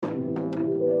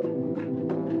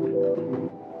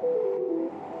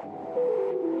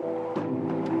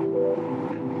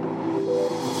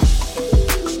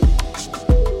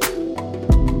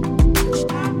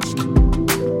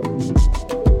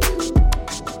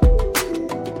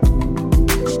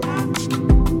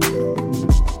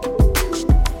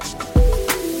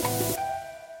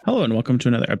welcome to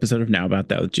another episode of Now About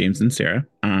That with James and Sarah.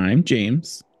 I'm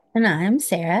James. And I'm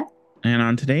Sarah. And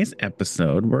on today's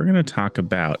episode, we're going to talk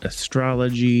about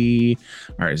astrology,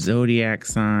 our zodiac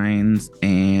signs,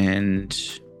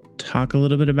 and talk a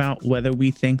little bit about whether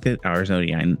we think that our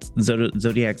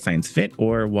zodiac signs fit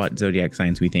or what zodiac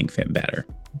signs we think fit better.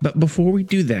 But before we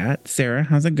do that, Sarah,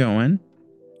 how's it going?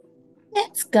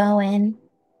 It's going.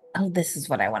 Oh, this is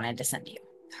what I wanted to send you.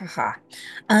 Haha.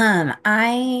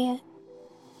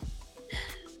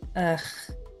 Ugh,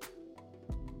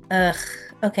 ugh.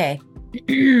 Okay.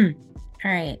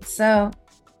 All right. So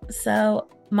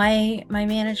my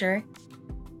manager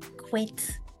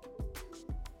quit.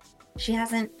 She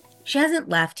hasn't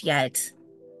left yet,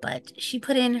 but she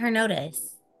put in her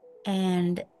notice.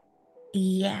 And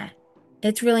yeah,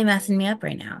 it's really messing me up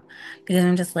right now because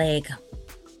I'm just like,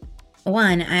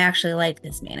 one, I actually like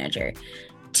this manager.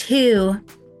 Two,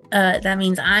 that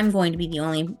means I'm going to be the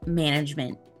only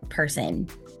management person.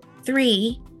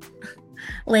 Three,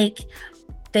 like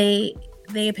they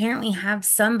apparently have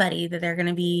somebody that they're going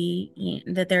to be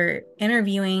that they're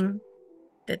interviewing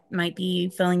that might be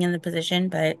filling in the position,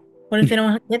 but what if they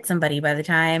don't get somebody by the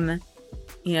time,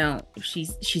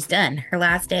 she's done? Her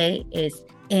last day is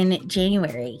in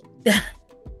January.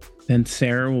 Then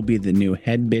Sarah will be the new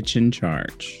head bitch in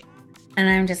charge. And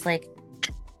I'm just like,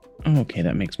 oh, okay,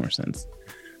 that makes more sense.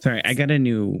 Sorry, I got a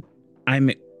new.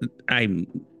 I'm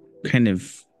kind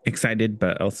of excited,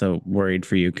 but also worried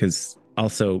for you because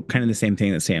also kind of the same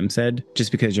thing that Sam said.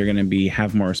 Just because you're going to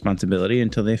have more responsibility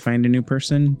until they find a new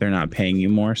person, they're not paying you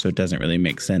more, so it doesn't really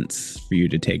make sense for you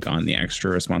to take on the extra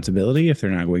responsibility if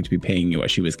they're not going to be paying you what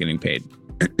she was getting paid.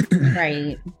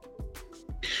 right.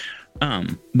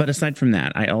 But aside from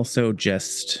that, I also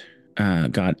just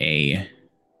got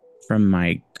from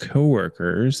my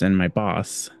coworkers and my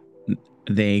boss.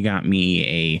 They got me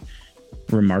a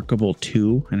Remarkable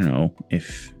 2. I don't know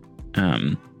if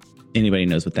anybody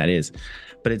knows what that is,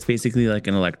 but it's basically like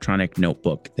an electronic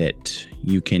notebook that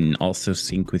you can also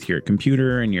sync with your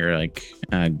computer and your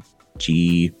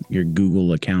your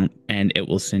Google account, and it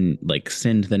will send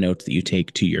the notes that you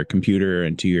take to your computer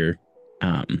and to your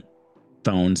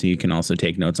phone, so you can also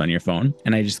take notes on your phone.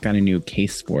 And I just got a new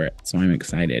case for it, so I'm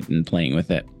excited and playing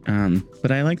with it.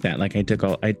 But I like that. Like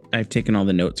I've taken all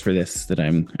the notes for this that I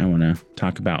want to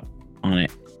talk about on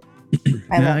it.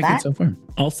 I love that. It so far.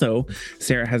 Also,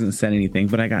 Sarah hasn't said anything,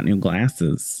 but I got new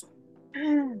glasses.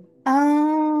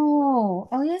 Oh,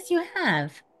 yes, you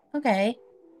have. Okay.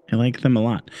 I like them a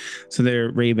lot. So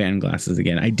they're Ray-Ban glasses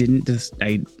again.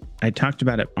 I talked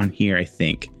about it on here, I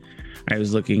think. I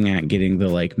was looking at getting the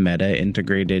Meta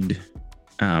integrated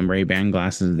Ray-Ban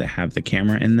glasses that have the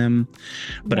camera in them,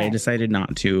 but I decided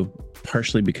not to,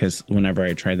 partially because whenever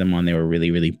I tried them on, they were really,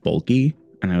 really bulky.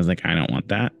 And I was like, I don't want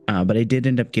that. But I did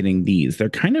end up getting these. They're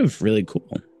kind of really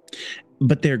cool,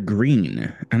 but they're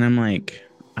green. And I'm like,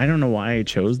 I don't know why I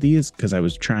chose these, because I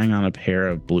was trying on a pair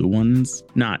of blue ones,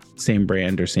 not same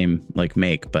brand or same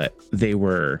make, but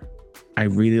I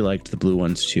really liked the blue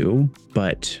ones too,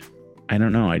 but I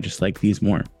don't know. I just like these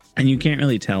more. And you can't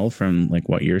really tell from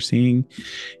what you're seeing.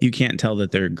 You can't tell that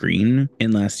they're green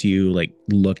unless you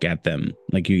look at them,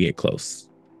 you get close.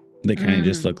 They kind of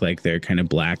just look like they're kind of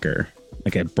black or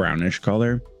like a brownish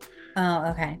color. Oh,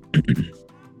 okay.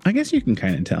 I guess you can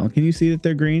kind of tell. Can you see that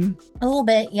they're green? A little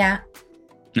bit, yeah.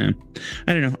 No,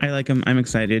 I don't know. I like them. I'm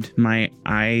excited. My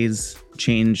eyes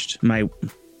changed.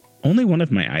 Only one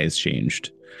of my eyes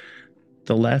changed.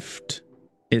 The left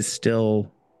is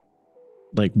still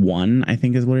 1, I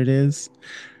think is what it is,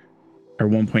 or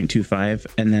 1.25,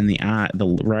 and then the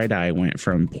right eye went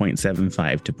from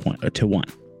 0.75 to 1.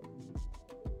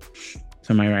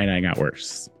 So my right eye got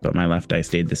worse, but my left eye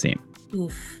stayed the same.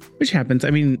 Oof. Which happens. I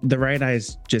mean, the right eye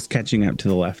is just catching up to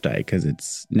the left eye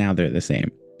because now they're the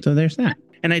same. So there's that.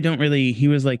 And I don't really, he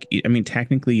was like, I mean,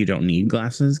 technically you don't need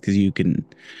glasses because you can,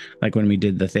 when we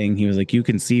did the thing, he was like, you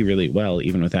can see really well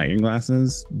even without your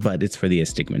glasses, but it's for the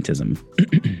astigmatism.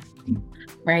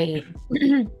 Right.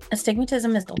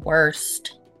 Astigmatism is the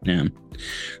worst. Yeah.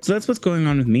 So that's what's going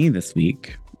on with me this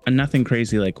week. Nothing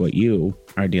crazy like what you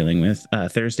are dealing with.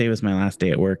 Thursday was my last day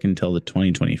at work until the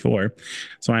 2024.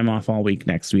 So I'm off all week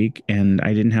next week, and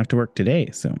I didn't have to work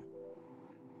today. So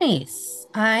nice.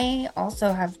 I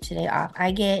also have today off.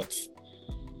 I get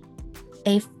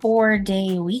a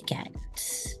 4-day weekend.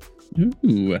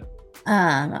 Ooh.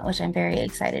 Which I'm very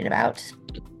excited about.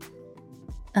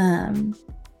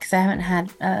 Because I haven't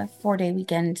had a 4-day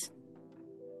weekend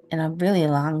in a really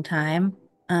long time.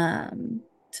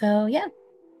 So yeah.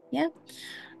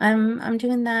 I'm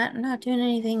doing that. I'm not doing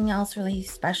anything else really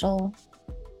special.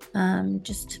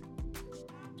 Just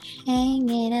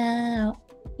hanging out.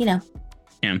 you know.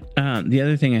 Yeah. The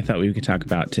other thing I thought we could talk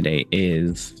about today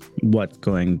is what it's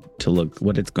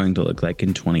going to look like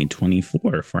in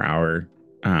 2024 for our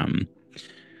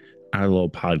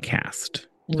little podcast.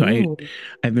 So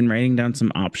I've been writing down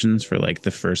some options for like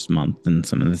the first month and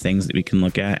some of the things that we can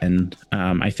look at. And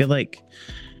I feel like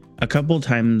a couple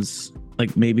times,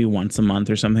 like maybe once a month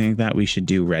or something like that, we should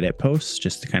do Reddit posts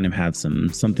just to kind of have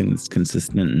something that's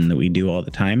consistent and that we do all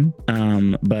the time.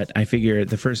 But I figure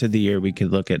the first of the year, we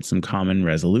could look at some common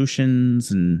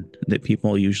resolutions and that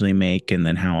people usually make, and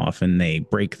then how often they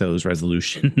break those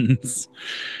resolutions.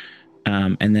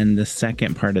 And then the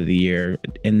second part of the year,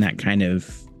 in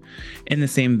the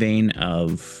same vein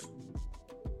of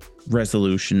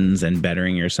resolutions and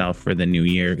bettering yourself for the new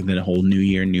year, the whole new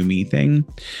year, new me thing.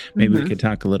 Maybe we could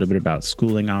talk a little bit about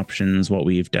schooling options, what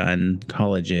we've done,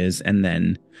 colleges, and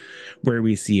then where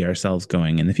we see ourselves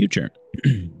going in the future.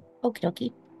 Okie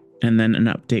dokie. And then an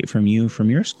update from you from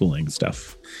your schooling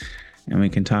stuff. And we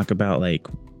can talk about like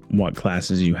what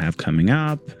classes you have coming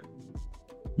up,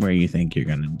 where you think you're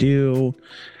going to do,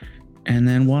 and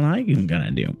then what I'm going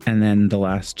to do. And then the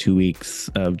last 2 weeks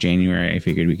of January, I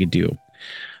figured we could do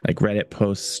like Reddit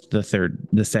posts the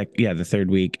third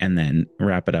week, and then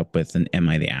wrap it up with an Am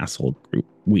I the Asshole group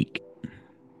week.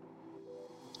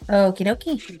 Okie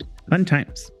dokie. Fun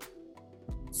times.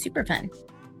 Super fun.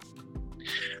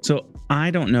 So I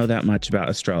don't know that much about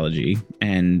astrology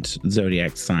and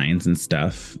zodiac signs and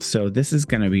stuff. So this is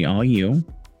going to be all you.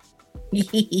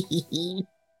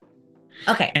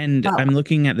 Okay. And I'm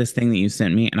looking at this thing that you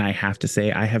sent me, and I have to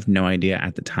say, I have no idea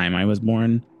at the time I was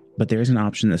born, but there's an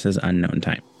option that says unknown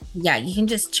time. Yeah, you can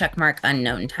just check mark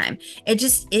unknown time.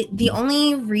 The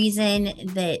only reason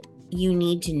that you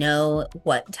need to know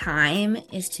what time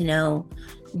is to know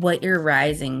what your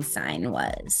rising sign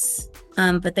was.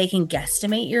 But they can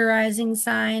guesstimate your rising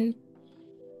sign.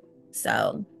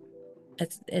 So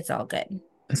it's all good.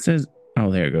 It says, oh,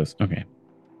 there it goes. Okay.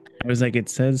 I was like, it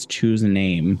says choose a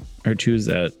name or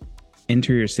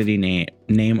enter your city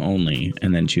name only,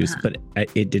 and then choose, but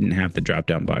it didn't have the drop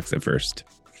down box at first.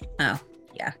 Oh,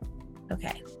 yeah.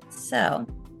 Okay. So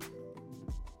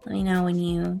let me know when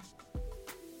you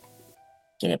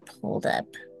get it pulled up.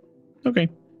 Okay.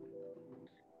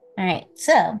 All right.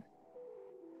 So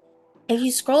if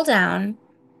you scroll down,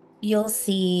 you'll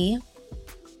see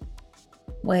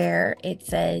where it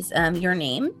says your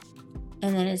name,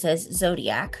 and then it says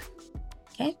zodiac.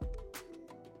 Okay.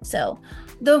 So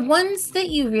the ones that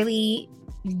you really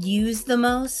use the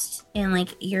most in like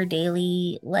your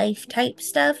daily life type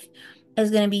stuff is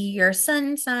going to be your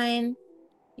sun sign,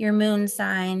 your moon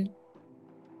sign,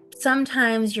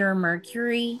 sometimes your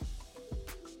Mercury,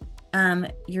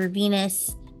 your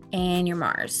Venus, and your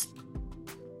Mars.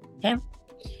 Okay.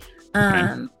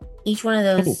 Each one of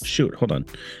those. Oh, shoot. Hold on.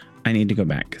 I need to go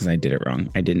back because I did it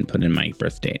wrong. I didn't put in my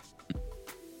birth date.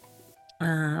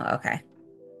 Okay.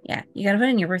 Yeah, you got to put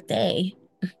in your birthday.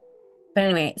 But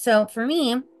anyway, so for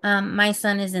me, my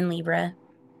sun is in Libra.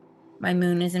 My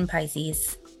moon is in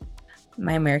Pisces.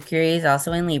 My Mercury is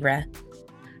also in Libra.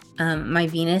 My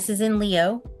Venus is in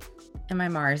Leo. And my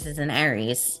Mars is in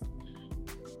Aries.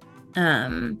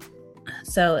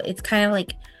 So it's kind of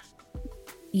like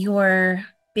your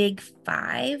big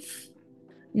five,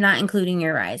 not including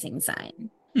your rising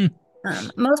sign.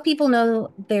 Most people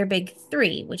know their big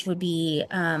three, which would be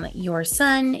your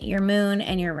sun, your moon,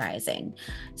 and your rising.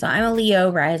 So I'm a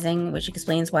Leo rising, which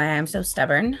explains why I'm so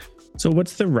stubborn. So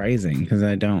what's the rising? Because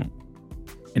it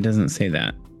doesn't say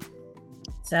that.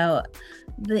 So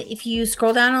if you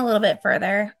scroll down a little bit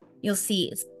further, you'll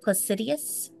see it's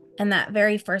Placidius. And that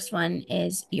very first one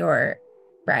is your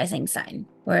rising sign,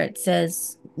 where it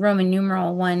says Roman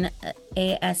numeral 1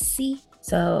 ASC.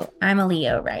 So I'm a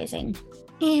Leo rising.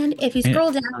 And if you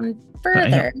scroll down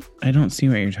further, I don't see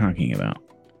what you're talking about.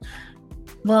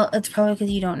 Well, it's probably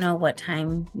because you don't know what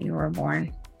time you were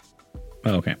born.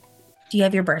 Oh, okay. Do you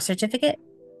have your birth certificate?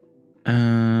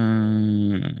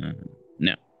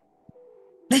 No.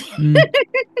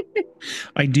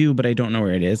 I do, but I don't know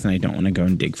where it is, and I don't want to go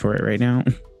and dig for it right now.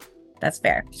 That's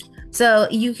fair. So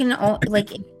you can like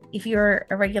if you're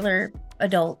a regular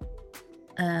adult,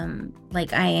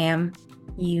 like I am,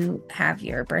 you have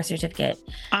your birth certificate.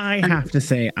 I have to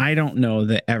say, I don't know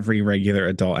that every regular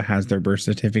adult has their birth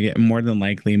certificate. More than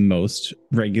likely, most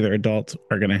regular adults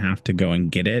are going to have to go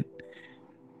and get it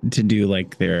to do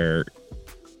like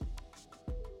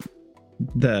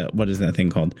what is that thing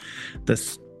called? The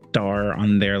star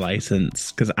on their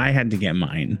license. Because I had to get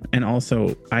mine. And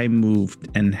also I moved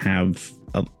and had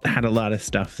a lot of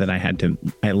stuff that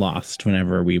I lost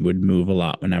whenever we would move a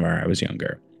lot whenever I was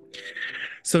younger.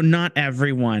 So not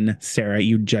everyone, Sarah,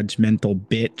 you judgmental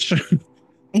bitch.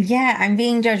 Yeah, I'm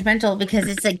being judgmental because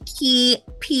it's a key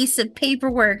piece of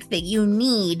paperwork that you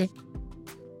need.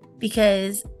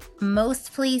 Because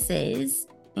most places,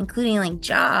 including like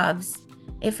jobs,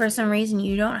 if for some reason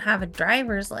you don't have a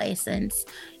driver's license,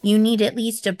 you need at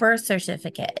least a birth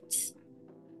certificate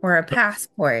or a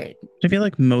passport. I feel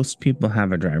like most people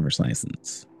have a driver's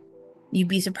license. You'd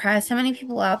be surprised how many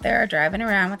people out there are driving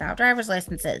around without driver's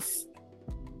licenses.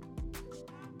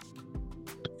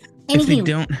 If they Anywho,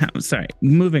 don't have, sorry,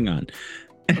 moving on.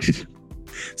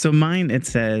 So mine, it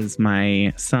says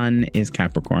my sun is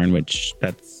Capricorn, which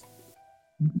that's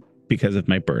because of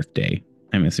my birthday,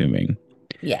 I'm assuming.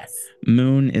 yes.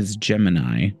 Moon is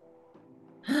Gemini.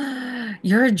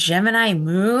 You're a Gemini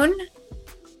moon?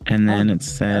 And then Oh, it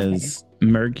says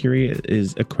Mercury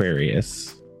is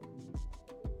Aquarius.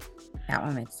 That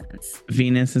one makes sense.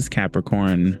 Venus is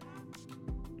Capricorn.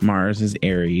 Mars is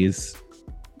Aries.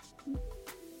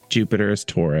 Jupiter is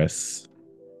Taurus.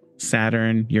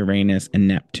 Saturn, Uranus, and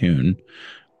Neptune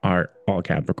are all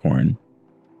Capricorn.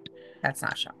 That's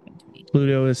not shocking to me.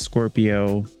 Pluto is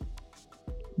Scorpio.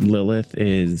 Lilith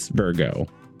is Virgo.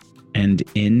 And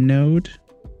in node,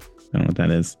 I don't know what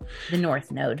that is, The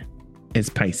North Node. is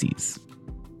Pisces.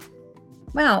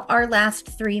 Wow, our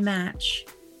last three match.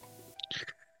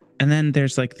 And then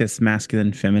there's like this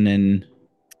masculine, feminine,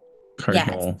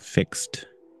 cardinal, fixed.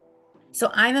 So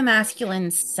I'm a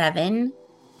masculine 7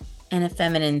 and a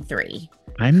feminine 3.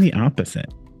 I'm the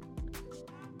opposite.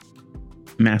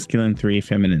 Masculine 3,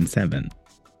 feminine 7.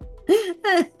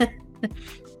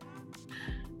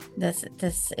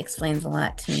 This explains a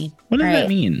lot to me. What does All that right.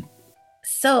 mean?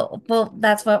 So, well,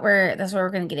 that's what we're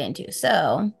gonna get into.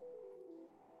 So,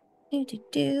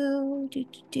 do.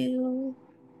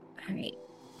 All right.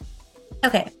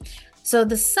 Okay. So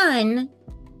the sun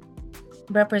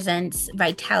represents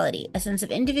vitality, a sense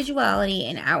of individuality,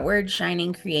 and outward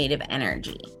shining creative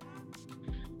energy.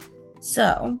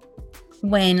 So,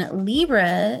 when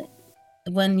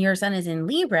your sun is in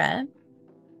Libra,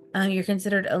 you're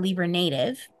considered a Libra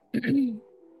native.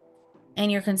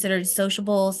 And you're considered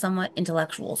sociable, somewhat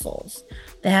intellectual souls.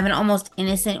 They have an almost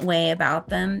innocent way about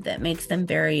them that makes them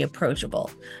very approachable.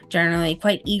 Generally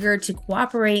quite eager to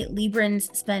cooperate,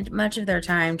 Librans spend much of their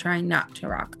time trying not to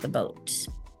rock the boat.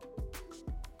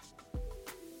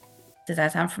 Does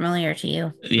that sound familiar to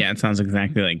you? Yeah, it sounds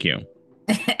exactly like you.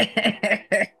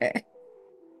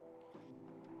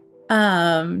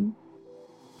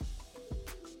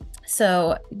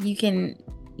 So you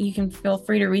can feel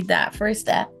free to read that first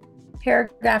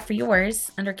paragraph for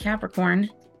yours under Capricorn.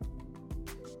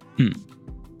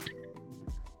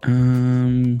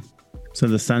 So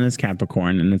the sun is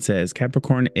Capricorn, and it says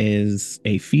Capricorn is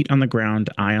a feet on the ground,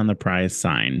 eye on the prize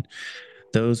sign.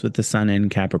 Those with the sun in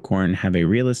Capricorn have a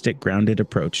realistic, grounded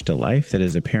approach to life that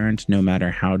is apparent no matter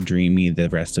how dreamy the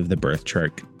rest of the birth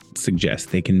chart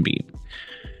suggests they can be.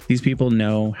 These people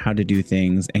know how to do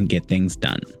things and get things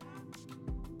done.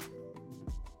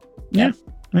 Yeah.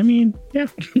 I mean, yeah.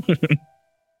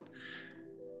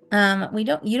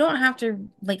 You don't have to,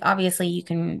 like, obviously you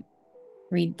can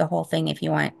read the whole thing if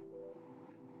you want.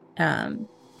 But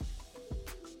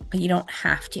you don't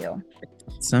have to.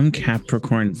 Some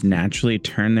Capricorns naturally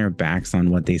turn their backs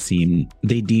on what they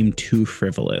deem too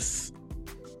frivolous.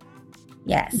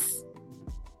 Yes.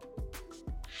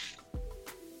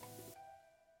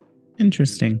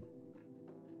 Interesting.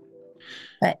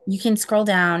 But you can scroll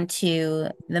down to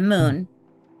the moon.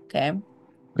 Okay.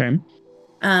 Okay.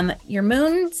 Your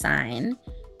moon sign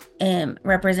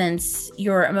represents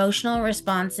your emotional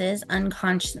responses,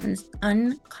 unconscious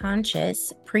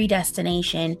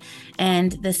predestination,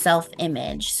 and the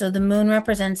self-image. So the moon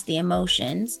represents the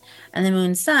emotions, and the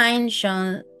moon sign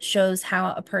shows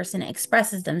how a person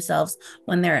expresses themselves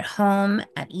when they're at home,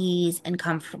 at ease, and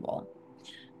comfortable.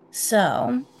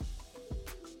 So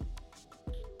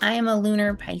I am a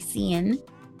lunar Piscean.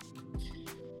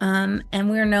 And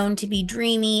we're known to be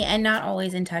dreamy and not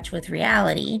always in touch with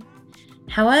reality.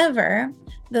 However,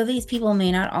 though these people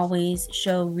may not always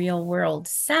show real-world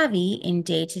savvy in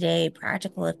day-to-day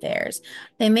practical affairs,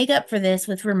 they make up for this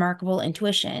with remarkable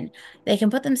intuition. They can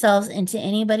put themselves into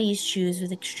anybody's shoes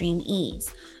with extreme ease.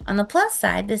 On the plus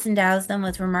side, this endows them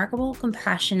with remarkable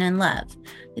compassion and love.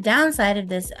 The downside of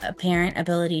this apparent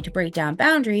ability to break down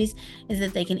boundaries is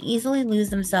that they can easily lose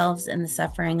themselves in the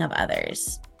suffering of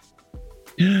others.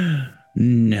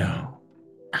 No.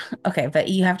 Okay, but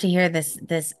you have to hear this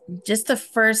just the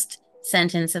first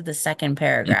sentence of the second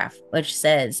paragraph, which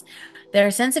says their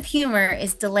sense of humor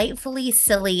is delightfully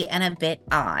silly and a bit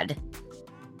odd.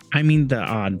 I mean, the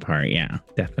odd part, yeah,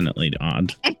 definitely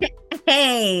odd.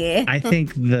 Hey. I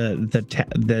think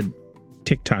the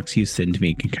TikToks you send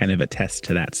me can kind of attest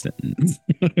to that sentence.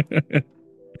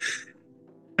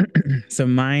 So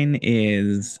mine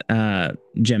is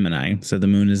Gemini. So the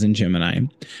moon is in Gemini.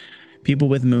 People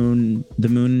with the moon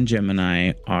in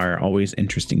Gemini are always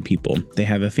interesting people. They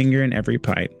have a finger in every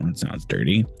pie. That sounds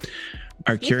dirty.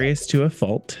 Are curious to a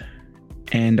fault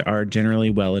and are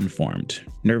generally well informed.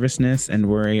 Nervousness and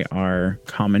worry are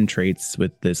common traits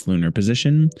with this lunar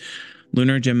position.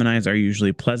 Lunar Geminis are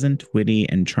usually pleasant, witty,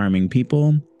 and charming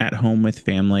people. At home with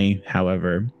family,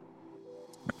 however,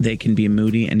 they can be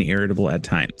moody and irritable at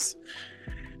times.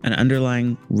 An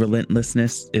underlying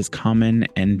relentlessness is common,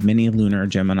 and many lunar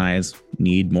Geminis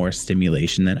need more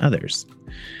stimulation than others.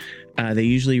 They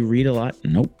usually read a lot.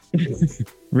 Nope.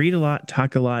 Read a lot,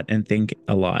 talk a lot, and think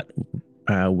a lot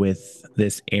with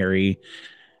this airy,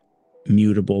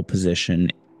 mutable position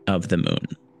of the moon.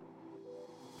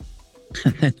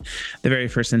 And then the very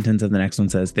first sentence of the next one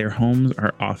says, their homes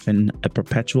are often a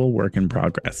perpetual work in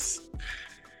progress,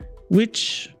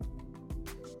 which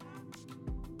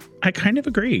I kind of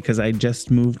agree because I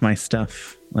just moved my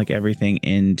stuff, like everything,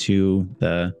 into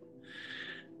the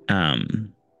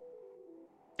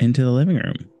living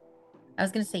room. I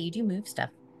was gonna say you do move stuff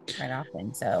quite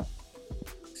often, so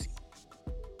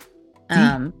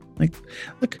like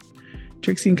look,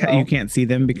 Trixie and Kat, you can't see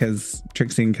them because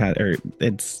Trixie and Kat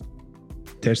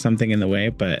there's something in the way,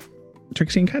 but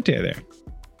Trixie and Katya are there.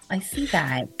 I see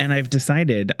that. And I've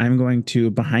decided I'm going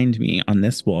to, behind me on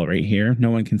this wall right here,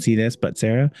 no one can see this but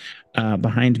Sarah,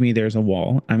 behind me there's a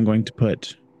wall. I'm going to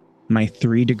put my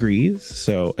 3 degrees,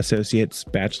 so associates,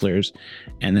 bachelor's,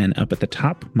 and then up at the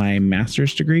top my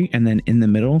master's degree, and then in the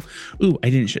middle,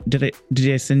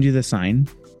 did I send you the sign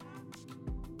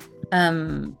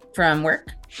from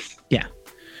work? Yeah.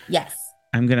 Yes.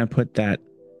 I'm gonna put that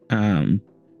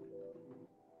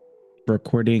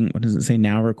recording, what does it say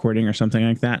now, recording or something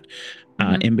like that,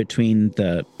 in between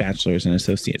the bachelor's and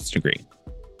associate's degree.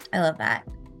 I love that.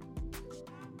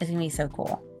 It's gonna be so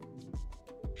cool.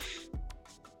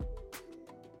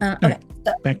 Okay,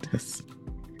 so back to this.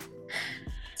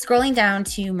 Scrolling down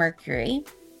to Mercury.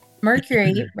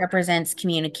 Mercury represents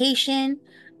communication,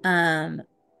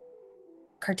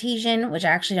 Cartesian, which I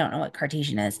actually don't know what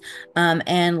Cartesian is,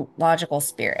 and logical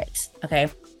spirit. Okay,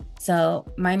 so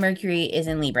my Mercury is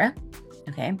in Libra.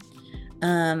 Okay,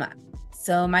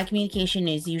 so my communication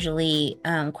is usually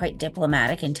quite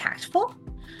diplomatic and tactful.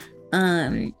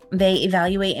 They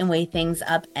evaluate and weigh things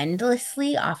up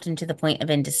endlessly, often to the point of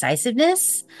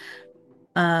indecisiveness.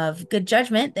 Of good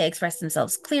judgment, they express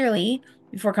themselves clearly.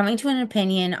 Before coming to an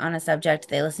opinion on a subject,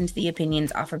 they listen to the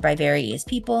opinions offered by various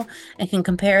people and can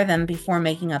compare them before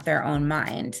making up their own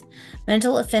mind.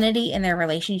 Mental affinity in their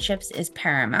relationships is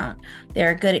paramount. They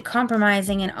are good at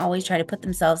compromising and always try to put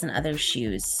themselves in others'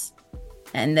 shoes.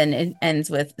 And then it ends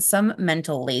with some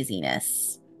mental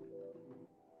laziness.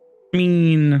 I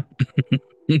mean,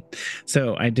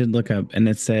 so I did look up and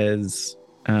it says,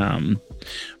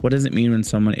 what does it mean when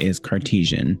someone is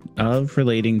Cartesian? Of,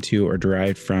 relating to, or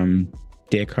derived from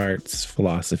Descartes'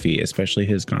 philosophy, especially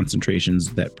his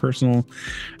concentrations that personal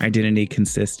identity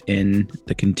consists in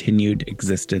the continued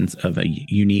existence of a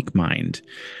unique mind,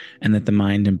 and that the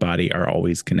mind and body are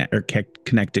always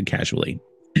connected casually.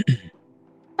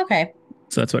 Okay.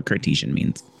 So that's what Cartesian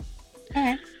means.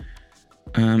 Okay.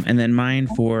 And then mine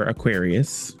for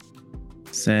Aquarius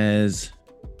says,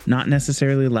 not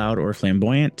necessarily loud or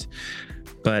flamboyant,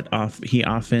 but he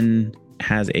often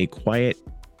has a quiet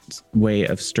way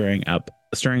of stirring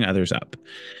others up.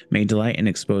 May delight in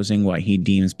exposing what he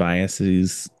deems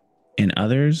biases in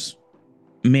others.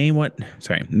 May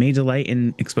delight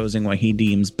in exposing what he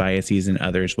deems biases in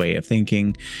others' way of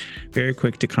thinking. Very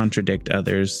quick to contradict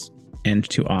others and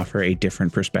to offer a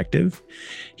different perspective.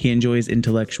 He enjoys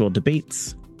intellectual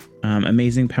debates,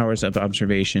 amazing powers of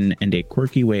observation, and a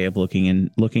quirky way of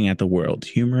looking at the world.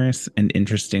 Humorous and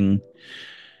interesting.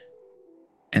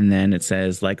 And then it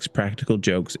says, likes practical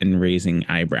jokes and raising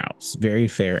eyebrows. Very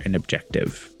fair and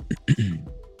objective.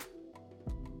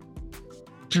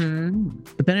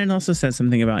 But then it also says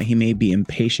something about he may be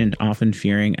impatient, often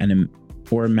fearing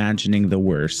or imagining the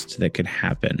worst that could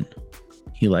happen.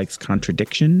 He likes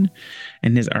contradiction,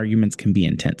 and his arguments can be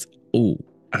intense. Oh,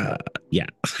 yeah.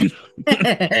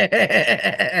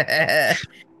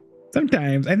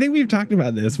 Sometimes I think we've talked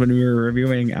about this when we were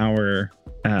reviewing our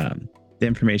the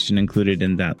information included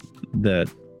in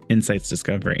the Insights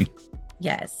Discovery.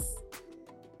 Yes.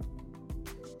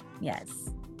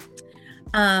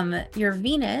 Your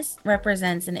Venus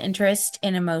represents an interest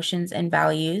in emotions and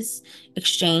values,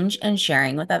 exchange and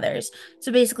sharing with others.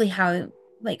 So basically how,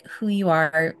 like, who you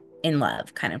are in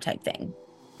love kind of type thing.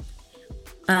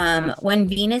 When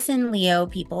Venus and Leo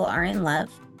people are in love,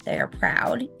 they are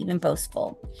proud, even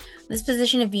boastful. This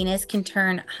position of Venus can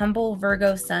turn humble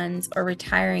Virgo suns or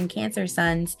retiring Cancer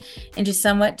suns into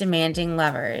somewhat demanding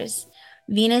lovers.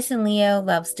 Venus in Leo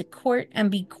loves to court and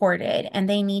be courted, and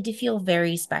they need to feel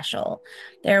very special.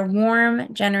 They're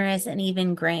warm, generous, and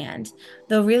even grand,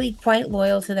 though really quite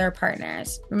loyal to their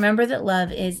partners. Remember that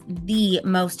love is the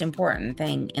most important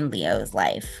thing in Leo's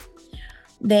life.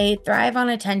 They thrive on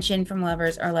attention from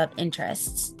lovers or love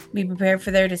interests. Be prepared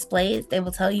for their displays. They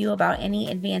will tell you about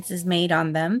any advances made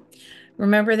on them.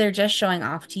 Remember, they're just showing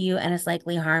off to you and it's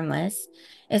likely harmless.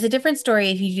 It's a different story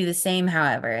if you do the same,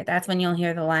 however. That's when you'll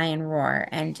hear the lion roar,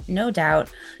 and no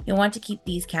doubt you'll want to keep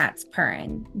these cats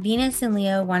purring. Venus in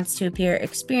Leo wants to appear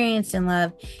experienced in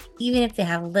love, even if they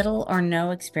have little or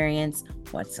no experience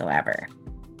whatsoever.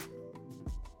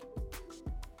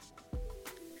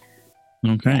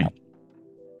 Okay.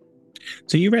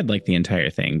 So you read like the entire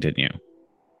thing, didn't you?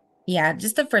 Yeah,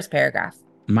 just the first paragraph.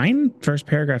 Mine first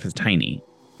paragraph is tiny.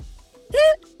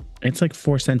 It's like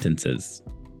 4 sentences.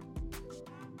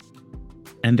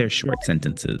 And they're short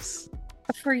sentences.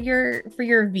 For your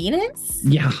Venus?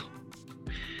 Yeah.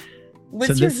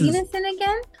 What's your Venus in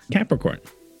again? Capricorn.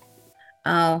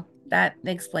 Oh, that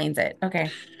explains it. Okay.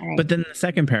 All right. But then the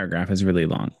second paragraph is really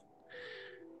long.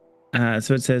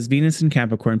 So it says, Venus and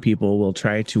Capricorn people will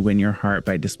try to win your heart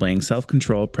by displaying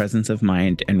self-control, presence of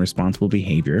mind, and responsible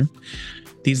behavior.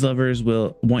 These lovers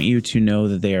will want you to know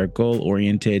that they are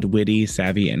goal-oriented, witty,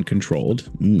 savvy, and controlled.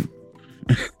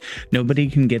 Nobody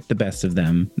can get the best of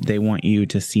them. They want you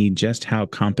to see just how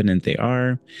competent they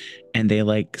are, and they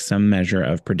like some measure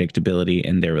of predictability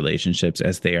in their relationships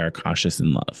as they are cautious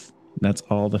in love. That's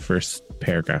all the first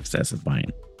paragraph says of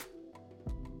mine.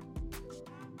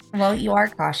 Well, you are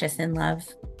cautious in love.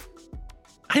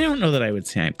 I don't know that I would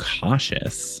say I'm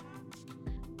cautious.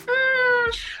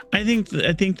 I think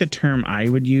the term I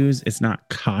would use is not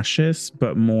cautious,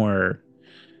 but more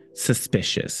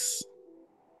suspicious.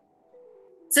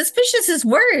 Suspicious is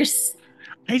worse.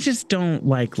 I just don't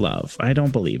like love. I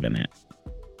don't believe in it.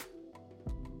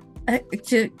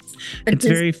 It's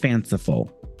very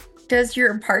fanciful. Does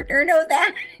your partner know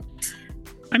that?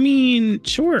 I mean,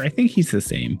 sure. I think he's the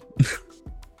same.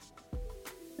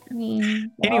 I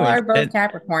mean, anyway, are both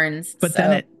Capricorns. But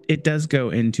then it does go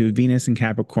into Venus and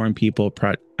Capricorn people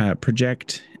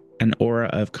project an aura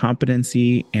of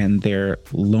competency, and their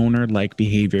loner-like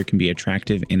behavior can be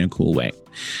attractive in a cool way.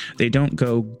 They don't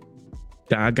go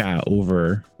gaga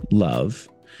over love,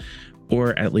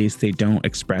 or at least they don't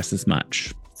express as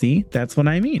much. See, that's what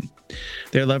I mean.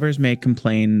 Their lovers may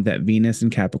complain that Venus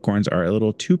and Capricorns are a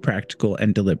little too practical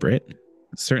and deliberate.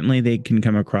 Certainly, they can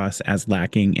come across as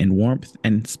lacking in warmth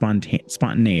and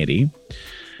spontaneity.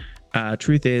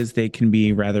 Truth is, they can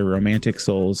be rather romantic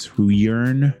souls who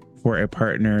yearn for a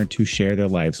partner to share their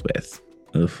lives with.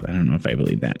 Oof, I don't know if I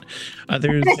believe that.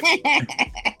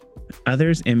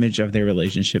 Others' image of their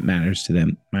relationship matters to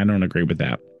them. I don't agree with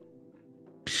that.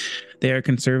 They are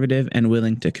conservative and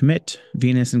willing to commit.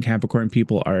 Venus and Capricorn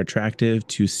people are attractive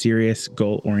to serious,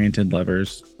 goal-oriented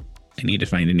lovers. I need to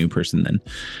find a new person then.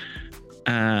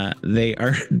 They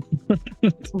are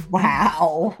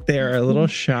wow. They are a little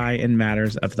shy in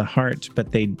matters of the heart,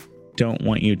 but they don't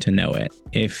want you to know it.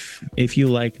 If you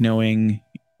like knowing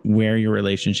where your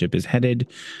relationship is headed,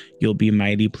 you'll be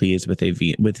mighty pleased with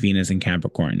Venus and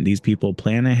Capricorn. These people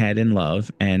plan ahead in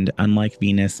love, and unlike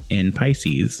Venus in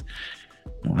Pisces,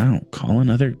 wow, calling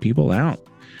other people out,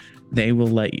 they will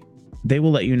let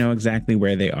you know exactly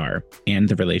where they are and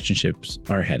the relationships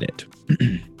are headed.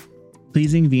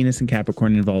 Pleasing Venus and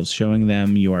Capricorn involves showing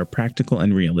them you are practical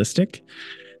and realistic.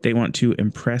 They want to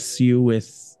impress you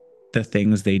with the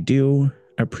things they do,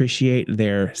 appreciate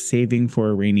their saving for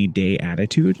a rainy day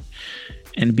attitude,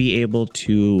 and be aware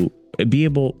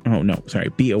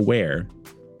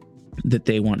that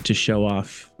they want to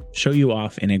show you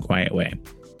off in a quiet way.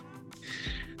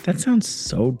 That sounds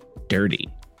so dirty.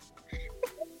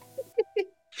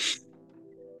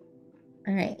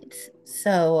 All right.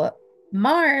 So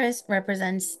Mars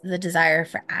represents the desire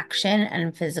for action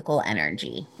and physical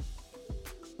energy.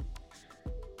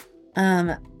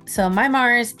 So my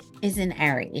Mars is in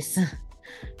Aries,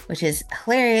 which is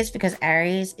hilarious because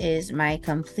Aries is my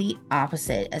complete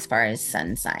opposite as far as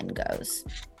sun sign goes.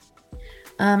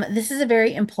 This is a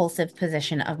very impulsive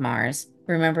position of Mars.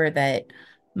 Remember that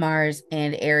Mars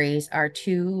and Aries are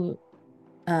two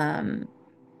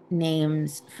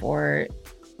names for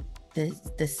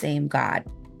the same god,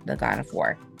 the god of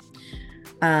war.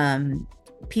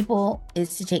 People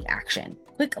is to take action.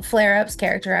 Quick flare-ups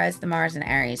characterize the Mars and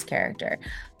Aries character,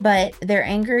 but their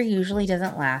anger usually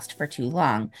doesn't last for too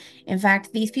long. In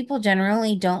fact, these people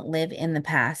generally don't live in the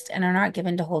past and are not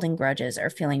given to holding grudges or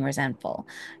feeling resentful.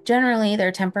 Generally,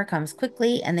 their temper comes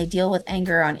quickly and they deal with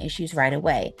anger on issues right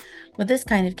away. With this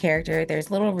kind of character,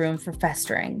 there's little room for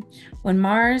festering. When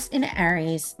Mars and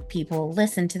Aries people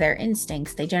listen to their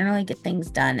instincts, they generally get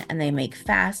things done and they make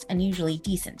fast and usually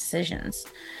decent decisions.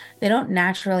 They don't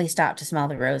naturally stop to smell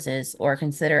the roses or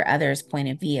consider others' point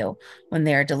of view when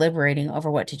they are deliberating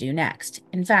over what to do next.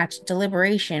 In fact,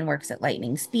 deliberation works at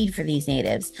lightning speed for these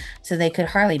natives, so they could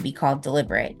hardly be called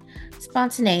deliberate.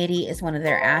 Spontaneity is one of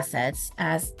their assets,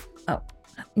 as oh,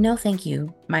 no, thank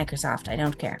you, Microsoft. I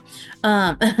don't care.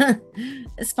 Um,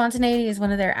 Spontaneity is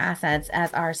one of their assets,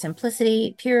 as are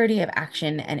simplicity, purity of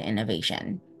action, and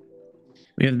innovation.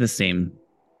 We have the same.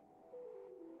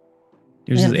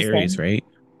 We Yours is have the Aries, same. right?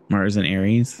 Mars and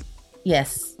Aries.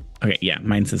 Yes. Okay, yeah,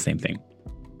 mine's the same thing.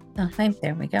 Oh, fine.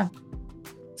 There we go.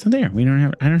 So there,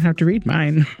 I don't have to read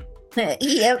mine.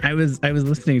 Yep. I was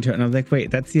listening to it and I was like, wait,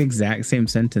 that's the exact same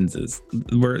sentences.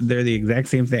 They're the exact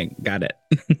same thing. Got it.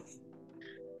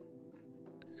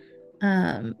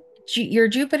 Your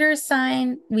Jupiter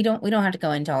sign, we don't have to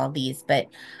go into all of these, but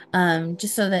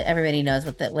just so that everybody knows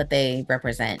what they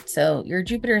represent. So your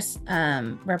Jupiter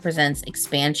represents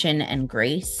expansion and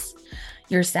grace.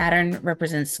 Your Saturn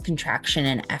represents contraction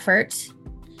and effort.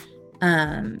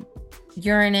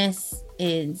 Uranus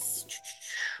is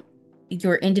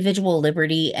your individual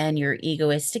liberty and your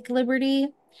egoistic liberty.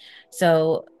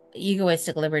 So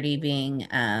egoistic liberty being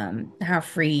how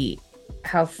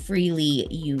freely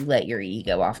you let your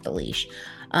ego off the leash.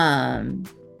 And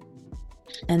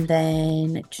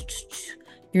then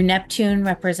your Neptune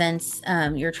represents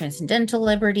your transcendental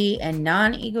liberty and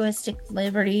non-egoistic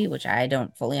liberty, which I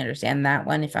don't fully understand that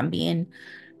one if I'm being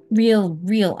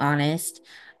real honest.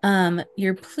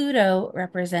 Your Pluto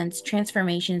represents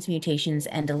transformations, mutations,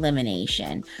 and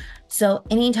elimination. So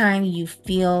anytime you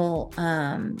feel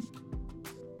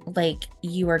like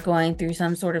you are going through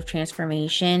some sort of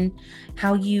transformation,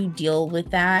 how you deal with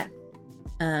that,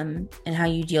 and how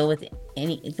you deal with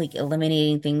any like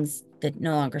eliminating things that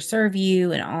no longer serve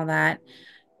you and all that,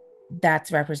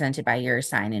 that's represented by your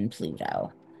sign in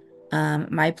Pluto.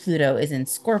 My Pluto is in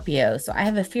Scorpio, so I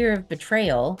have a fear of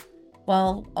betrayal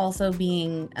while also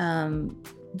being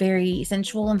very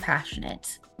sensual and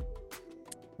passionate.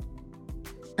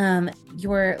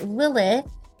 Your Lilith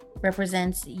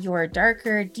represents your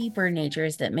darker, deeper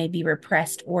natures that may be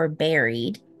repressed or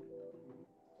buried.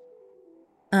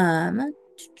 And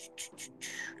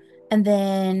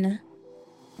then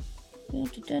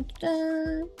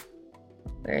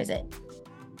where is it?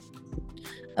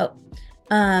 Oh,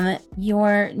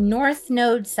 your North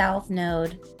Node, South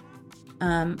Node,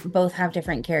 both have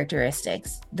different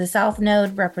characteristics. The South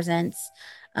Node represents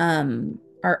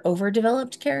our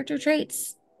overdeveloped character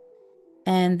traits.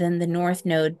 And then the North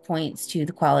Node points to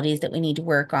the qualities that we need to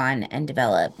work on and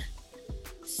develop.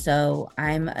 So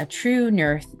I'm a true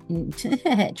North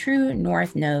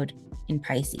Node in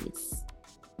Pisces.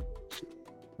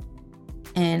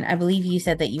 And I believe you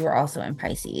said that you were also in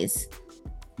Pisces.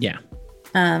 Yeah.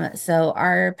 So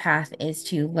our path is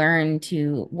to learn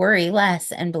to worry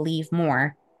less and believe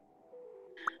more.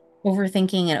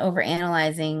 Overthinking and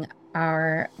overanalyzing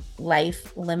our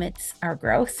life limits our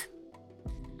growth.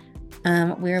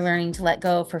 We're learning to let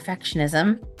go of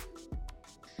perfectionism.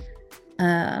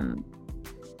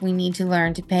 We need to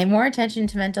learn to pay more attention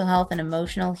to mental health and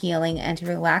emotional healing and to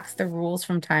relax the rules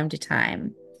from time to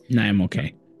time. No, I'm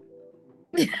okay.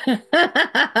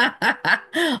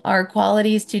 Our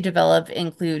qualities to develop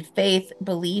include faith,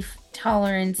 belief,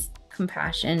 tolerance,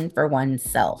 compassion for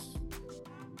oneself.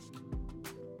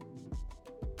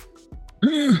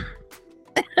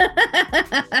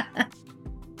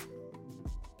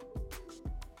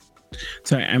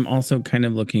 Sorry, I'm also kind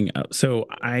of looking up. So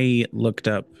I looked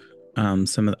up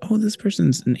some of the, this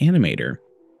person's an animator.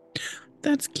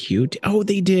 That's cute. Oh,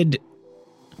 they did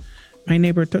My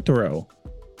Neighbor Totoro.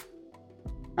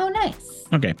 Oh, nice.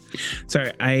 Okay.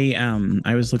 Sorry,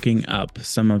 I was looking up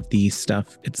some of the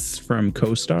stuff. It's from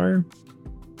CoStar.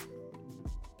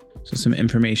 So some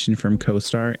information from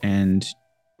CoStar, and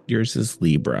yours is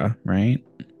Libra, right?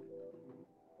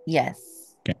 Yes.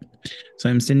 Okay. So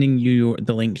I'm sending you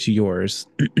the link to yours.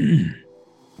 And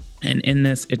in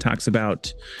this, it talks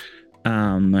about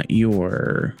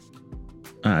your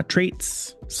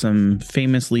traits, some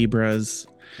famous Libras,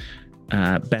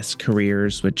 best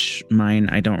careers, which mine,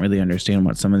 I don't really understand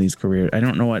what some of these careers, I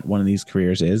don't know what one of these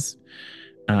careers is.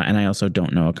 And I also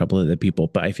don't know a couple of the people,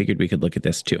 but I figured we could look at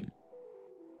this too.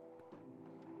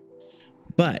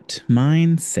 But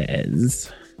mine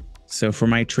says, so for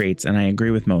my traits, and I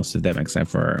agree with most of them except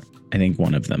for I think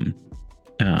one of them.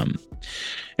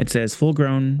 It says full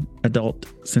grown adult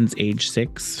since age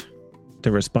 6,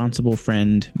 the responsible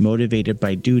friend, motivated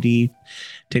by duty,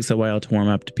 takes a while to warm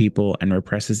up to people, and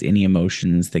represses any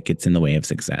emotions that gets in the way of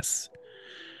success.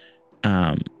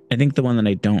 I think the one that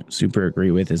I don't super agree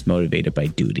with is motivated by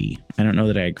duty. I don't know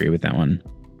that I agree with that one.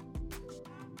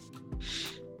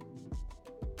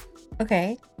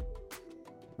 Okay.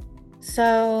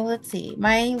 So let's see.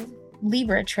 My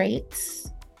Libra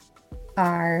traits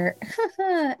are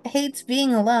hates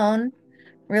being alone,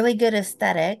 really good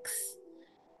aesthetics,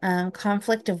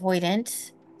 conflict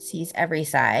avoidant, sees every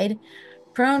side,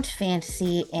 prone to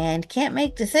fantasy, and can't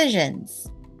make decisions.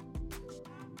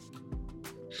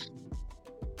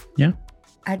 Yeah.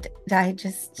 I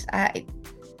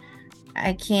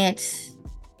can't.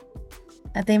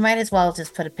 They might as well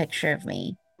just put a picture of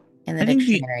me in the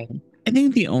dictionary. I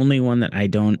think the only one that I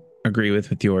don't agree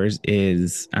with yours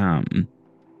is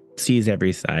sees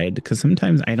every side, because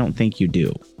sometimes I don't think you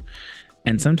do.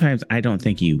 And sometimes I don't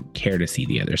think you care to see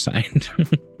the other side.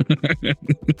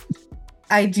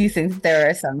 I do think there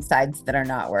are some sides that are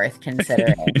not worth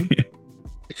considering.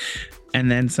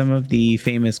 And then some of the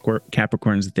famous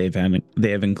Capricorns that they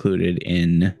have included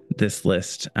in this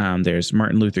list. There's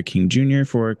Martin Luther King Jr.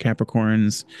 for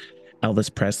Capricorns,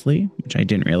 Elvis Presley, which I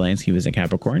didn't realize he was a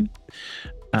Capricorn.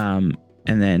 And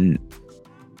then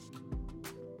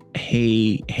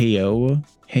Hayao,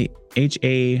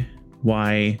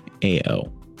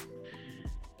 Hayao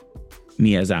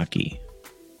Miyazaki.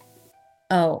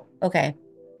 Oh, okay.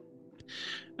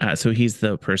 So he's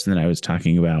the person that I was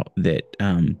talking about that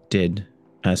did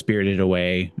Spirited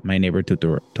Away, My Neighbor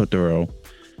Totoro.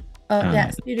 Oh, yeah,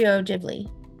 Studio Ghibli.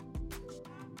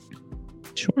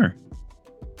 Sure.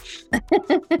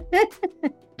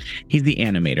 He's the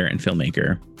animator and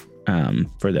filmmaker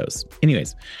for those.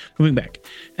 Anyways, moving back.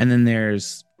 And then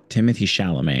there's Timothy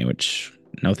Chalamet, which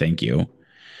no thank you.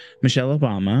 Michelle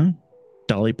Obama,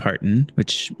 Dolly Parton,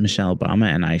 which Michelle Obama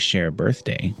and I share a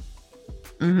birthday.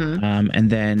 Mm-hmm. And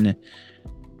then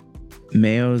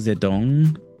Mao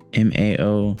Zedong,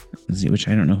 M-A-O-Z, which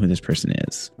I don't know who this person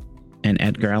is, and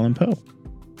Edgar Allan Poe.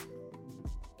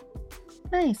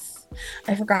 Nice.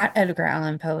 I forgot Edgar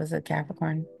Allan Poe was a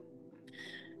Capricorn.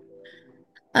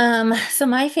 So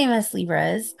my famous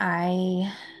Libras,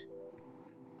 that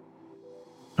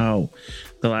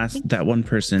one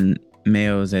person,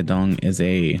 Mao Zedong, is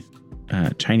a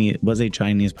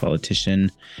Chinese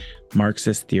politician,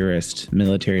 Marxist theorist,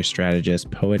 military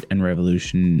strategist, poet, and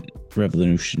revolutionary.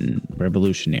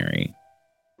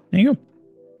 There you go.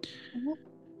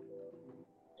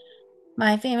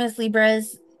 My famous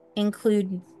Libras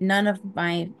include none of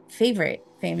my favorite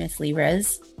famous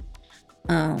Libras.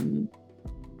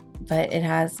 But it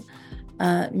has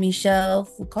Michel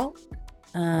Foucault,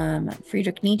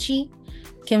 Friedrich Nietzsche,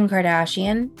 Kim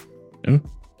Kardashian. Oh.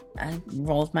 I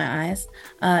rolled my eyes.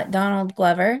 Donald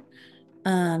Glover,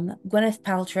 Gwyneth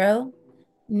Paltrow,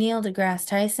 Neil deGrasse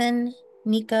Tyson,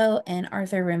 Nico, and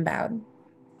Arthur Rimbaud.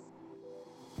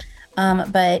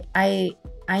 But I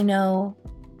know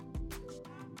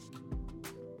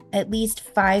at least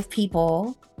 5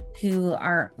 people who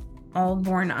are all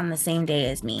born on the same day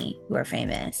as me who are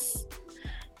famous.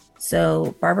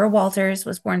 So Barbara Walters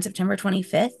was born September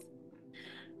 25th.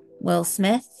 Will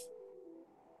Smith,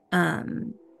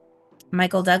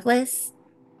 Michael Douglas,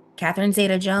 Catherine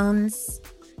Zeta-Jones,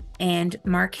 and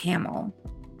Mark Hamill.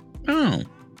 Oh.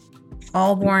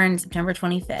 All born September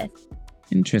 25th.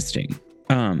 Interesting.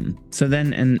 So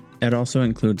then, and it also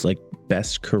includes like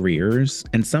best careers.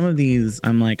 And some of these,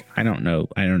 I'm like, I don't know.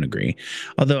 I don't agree.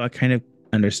 Although I kind of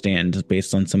understand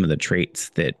based on some of the traits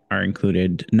that are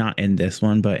included, not in this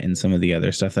one, but in some of the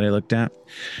other stuff that I looked at.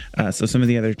 So some of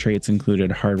the other traits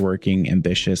included hardworking,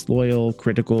 ambitious, loyal,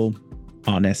 critical,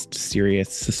 honest, serious,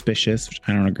 suspicious, which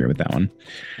I don't agree with that one.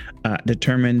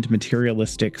 Determined,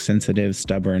 materialistic, sensitive,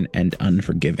 stubborn, and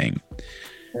unforgiving.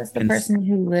 That's the person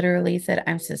who literally said,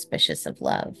 I'm suspicious of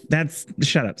love.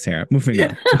 Shut up, Sarah. Moving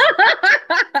on.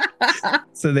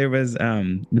 So there was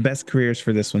the best careers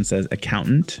for this one says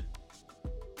accountant,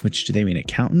 which do they mean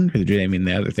accountant or do they mean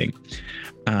the other thing?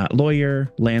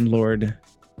 Lawyer, landlord,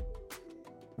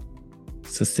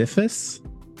 Sisyphus.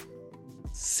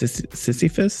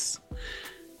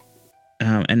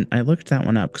 And I looked that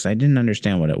one up because I didn't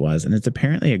understand what it was. And it's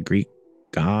apparently a Greek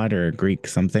god or a Greek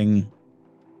something.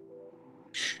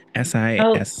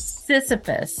 Sisyphus.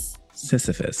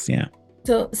 Sisyphus, yeah.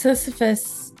 So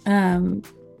Sisyphus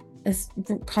is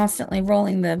constantly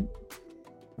rolling the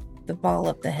ball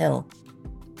up the hill.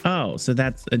 Oh, so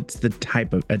it's the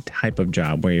type of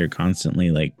job where you're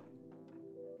constantly like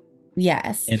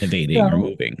Yes. innovating or So,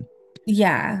 moving.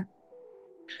 yeah.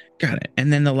 Got it.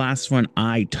 And then the last one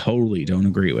I totally don't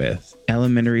agree with.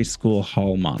 Elementary school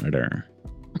hall monitor.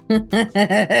 What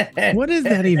does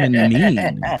that even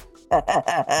mean?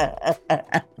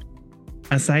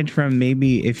 Aside from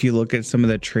maybe if you look at some of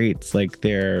the traits, like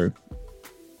they're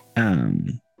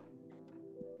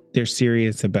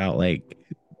serious about like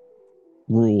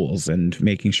rules and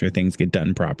making sure things get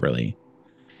done properly.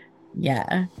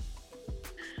 Yeah.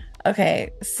 Okay,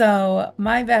 so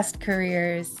my best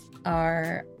careers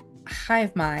are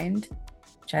hive mind,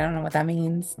 which I don't know what that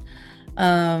means.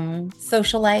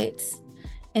 Socialite,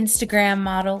 Instagram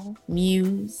model,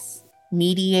 muse,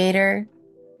 mediator.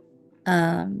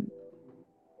 Um,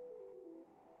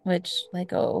 which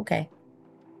like, oh, okay.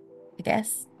 I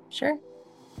guess. Sure.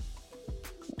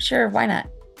 Sure, why not?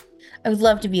 I would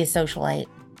love to be a socialite.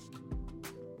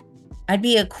 I'd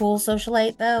be a cool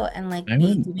socialite though, and like I be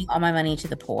would giving all my money to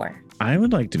the poor. I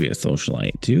would like to be a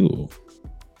socialite too.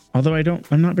 Although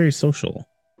I'm not very social.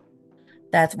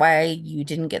 That's why you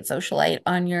didn't get socialite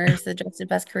on your suggested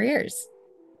best careers.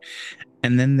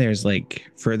 And then there's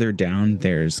like further down,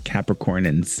 there's Capricorn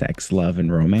and sex, love,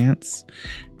 and romance.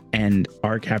 And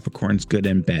are Capricorns good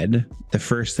in bed? The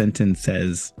first sentence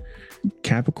says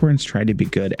Capricorns try to be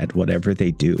good at whatever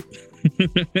they do.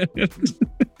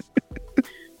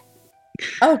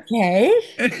 Okay.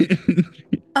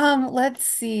 Let's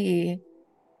see.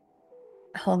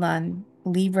 Hold on.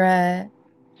 Libra.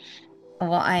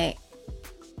 Well,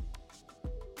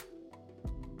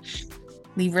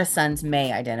 Libra sons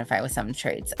may identify with some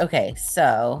traits. Okay,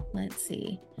 so let's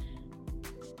see.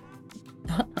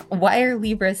 Why are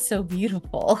Libras so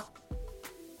beautiful?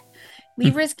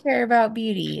 Libras care about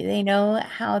beauty. They know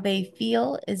how they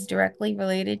feel is directly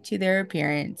related to their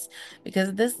appearance. Because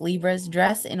of this, Libras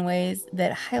dress in ways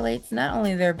that highlights not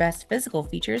only their best physical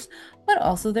features, but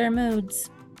also their moods.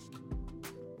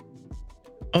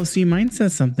 Oh, see, mine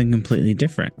says something completely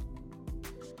different.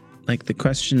 Like the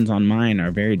questions on mine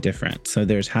are very different. So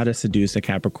there's how to seduce a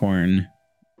Capricorn,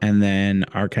 and then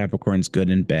are Capricorns good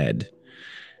in bed?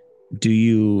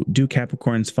 Do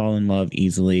Capricorns fall in love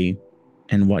easily?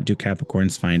 And what do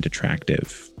Capricorns find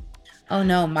attractive? Oh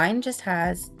no, mine just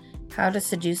has how to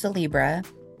seduce a Libra,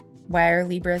 why are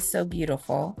Libras so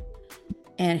beautiful,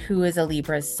 and who is a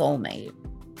Libra's soulmate.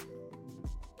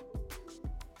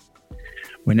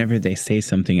 Whenever they say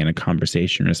something in a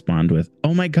conversation, respond with,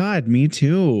 "Oh my God, me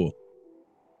too."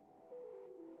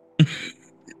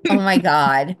 Oh my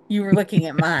God, you were looking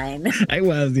at mine. I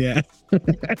was, yeah.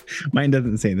 Mine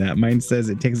doesn't say that. Mine says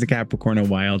it takes a Capricorn a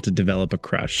while to develop a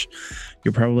crush.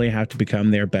 You'll probably have to become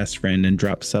their best friend and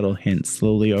drop subtle hints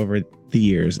slowly over the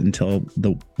years until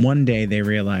the one day they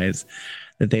realize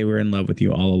that they were in love with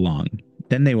you all along.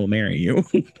 Then they will marry you.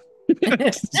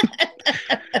 I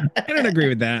don't agree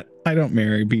with that. I don't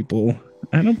marry people.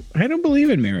 I don't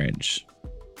believe in marriage.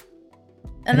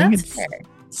 And I think that's it's fair.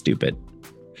 stupid.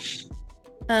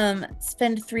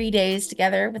 Spend 3 days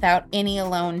together without any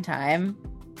alone time.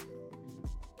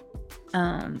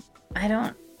 I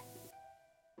don't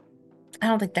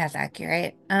think that's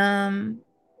accurate. And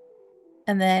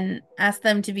then ask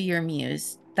them to be your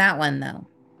muse. That one though.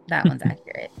 That one's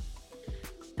accurate.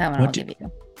 That one I'll give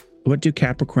you. What do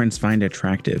Capricorns find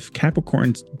attractive?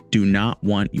 Capricorns do not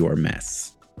want your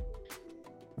mess.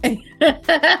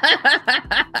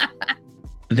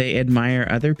 They admire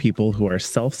other people who are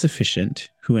self-sufficient,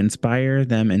 who inspire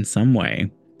them in some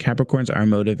way. Capricorns are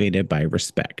motivated by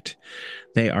respect.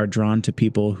 They are drawn to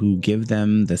people who give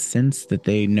them the sense that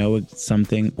they know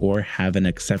something or have an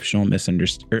exceptional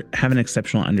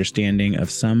understanding of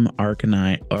some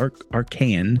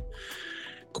arcane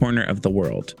corner of the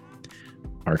world.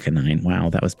 Arcanine. Wow,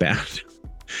 that was bad.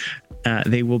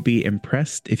 They will be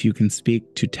impressed if you can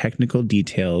speak to technical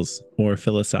details or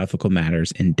philosophical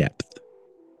matters in depth.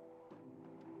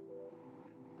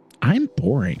 I'm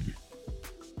boring.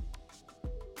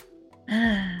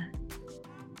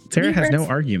 Sarah has no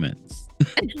arguments.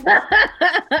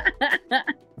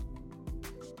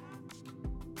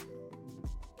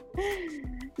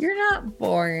 You're not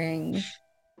boring.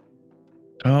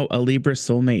 Oh, a Libra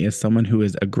soulmate is someone who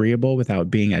is agreeable without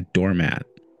being a doormat.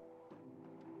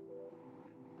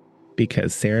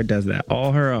 Because Sarah does that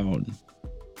all her own.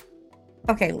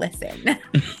 Okay, listen.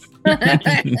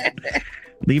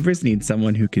 Libras need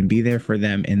someone who can be there for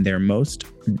them in their most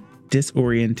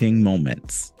disorienting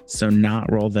moments. So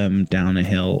not roll them down a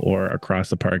hill or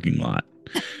across a parking lot.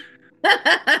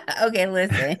 Okay,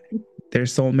 listen. Their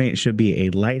soulmate should be a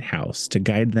lighthouse to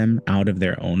guide them out of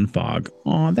their own fog.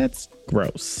 Aw, that's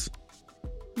gross.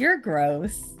 You're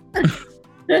gross.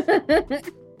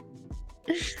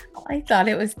 I thought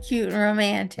it was cute and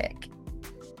romantic.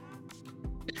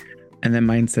 And then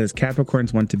mine says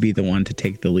Capricorns want to be the one to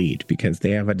take the lead because they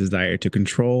have a desire to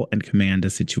control and command a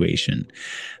situation.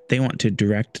 They want to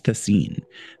direct the scene.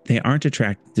 They aren't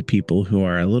attracted to people who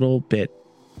are a little bit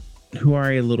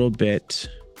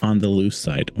on the loose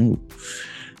side. Ooh.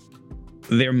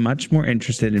 They're much more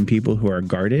interested in people who are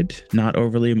guarded, not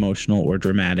overly emotional or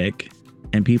dramatic,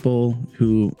 and people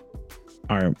who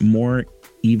are more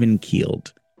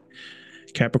even-keeled.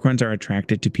 Capricorns are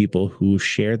attracted to people who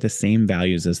share the same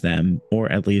values as them,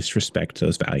 or at least respect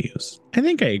those values. I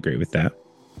think I agree with that.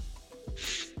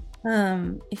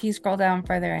 If you scroll down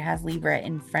further, it has Libra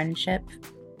in friendship.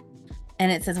 And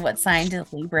it says, what sign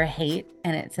does Libra hate?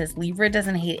 And it says, Libra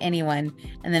doesn't hate anyone.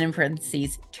 And then in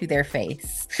parentheses, to their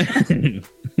face. And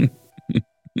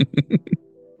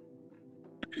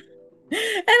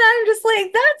I'm just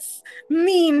like, that's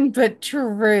mean but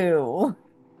true.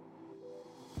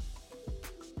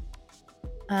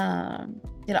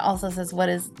 It also says, what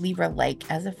is Libra like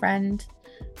as a friend?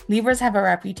 Libras have a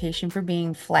reputation for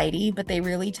being flighty, but they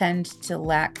really tend to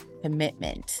lack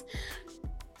commitment.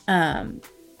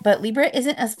 But Libra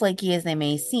isn't as flaky as they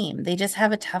may seem. They just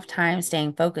have a tough time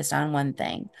staying focused on one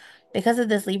thing. Because of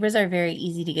this, Libras are very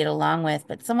easy to get along with,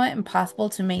 but somewhat impossible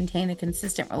to maintain a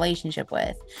consistent relationship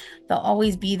with. They'll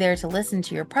always be there to listen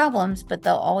to your problems, but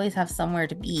they'll always have somewhere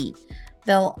to be.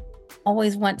 They'll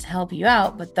always want to help you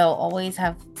out, but they'll always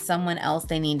have someone else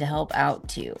they need to help out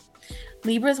too.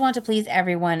 Libras want to please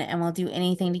everyone and will do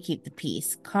anything to keep the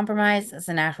peace. Compromise is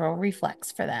a natural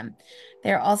reflex for them.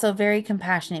 They're also very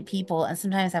compassionate people and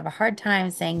sometimes have a hard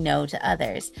time saying no to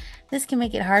others. This can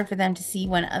make it hard for them to see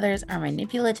when others are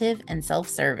manipulative and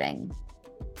self-serving.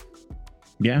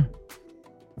 Yeah.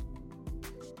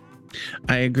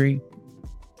 I agree.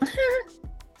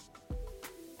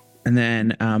 And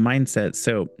then mindset.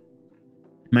 So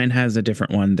mine has a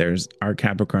different one. There's our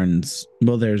Capricorns.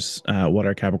 Well, there's what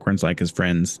our Capricorns like as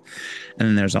friends. And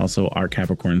then there's also our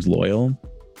Capricorns loyal.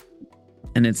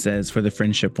 And it says for the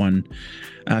friendship one,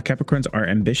 Capricorns are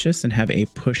ambitious and have a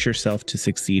push yourself to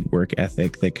succeed work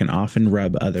ethic that can often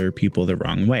rub other people the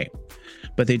wrong way.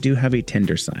 But they do have a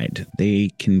tender side.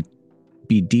 They can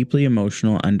be deeply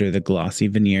emotional under the glossy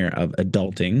veneer of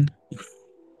adulting.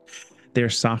 Their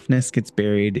softness gets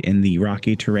buried in the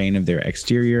rocky terrain of their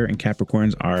exterior, and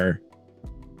Capricorns are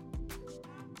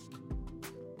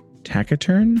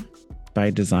taciturn by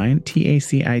design.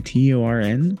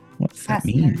 Taciturn. What's that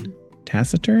mean?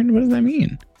 Taciturn? What does that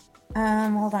mean?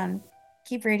 Hold on.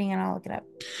 Keep reading and I'll look it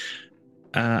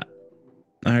up.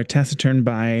 Are taciturn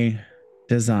by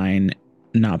design,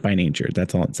 not by nature.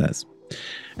 That's all it says.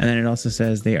 And then it also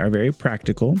says they are very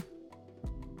practical.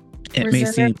 It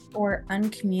reserved may seem or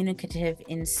uncommunicative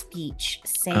in speech,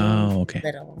 saying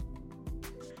little.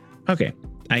 Okay,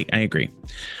 I agree.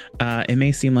 It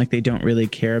may seem like they don't really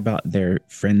care about their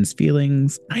friends'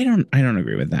 feelings. I don't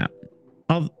agree with that.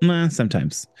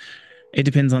 Sometimes it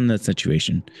depends on the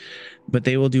situation, but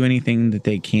they will do anything that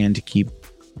they can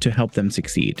to help them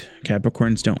succeed.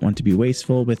 Capricorns don't want to be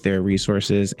wasteful with their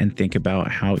resources and think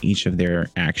about how each of their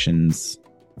actions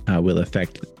will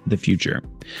affect the future.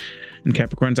 And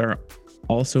Capricorns are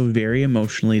also very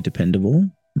emotionally dependable.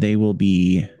 They will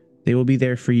be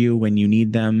there for you when you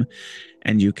need them,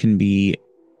 and you can be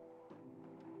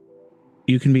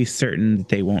certain that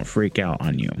they won't freak out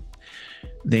on you.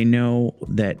 They know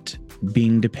that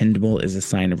being dependable is a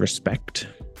sign of respect.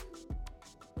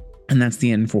 And that's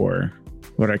the end for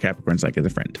what our Capricorns like as a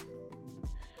friend.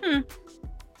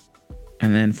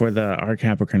 And then for our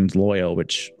Capricorns loyal,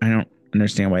 which I don't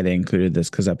understand why they included this,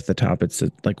 because up at the top it's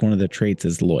like one of the traits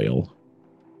is loyal.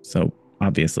 So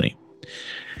obviously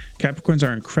Capricorns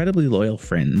are incredibly loyal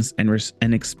friends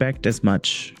and expect as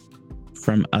much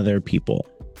from other people.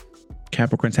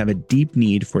 Capricorns have a deep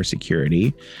need for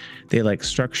security. They like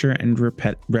structure and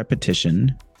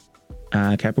repetition.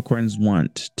 Capricorns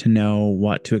want to know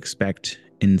what to expect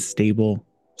in stable,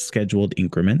 scheduled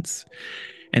increments.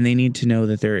 And they need to know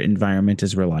that their environment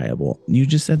is reliable. You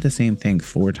just said the same thing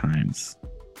 4 times.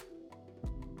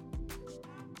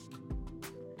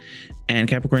 And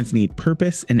Capricorns need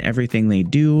purpose in everything they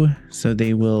do, so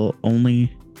they will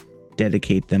only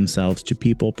dedicate themselves to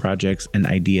people, projects, and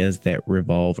ideas that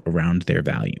revolve around their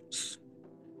values.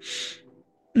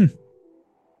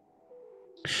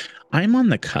 I'm on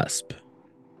the cusp.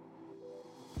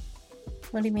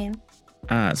 What do you mean?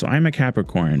 So I'm a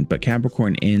Capricorn, but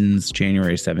Capricorn ends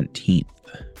January 17th.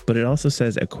 But it also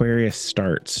says Aquarius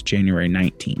starts January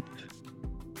 19th.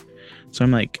 So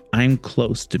I'm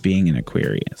close to being an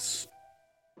Aquarius.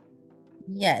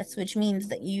 Yes, which means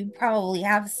that you probably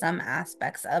have some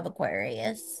aspects of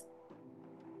Aquarius.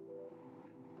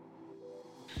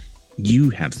 You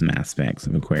have some aspects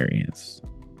of Aquarius.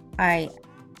 I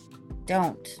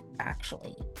don't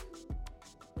actually.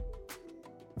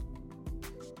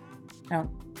 I don't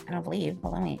I don't believe.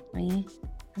 Hold on, wait. Let me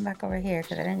come back over here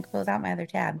because I didn't close out my other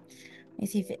tab. Let me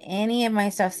see if any of my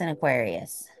stuff's in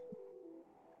Aquarius.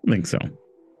 I think so.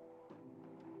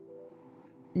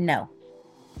 No.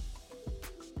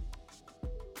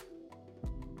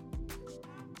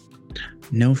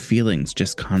 No feelings,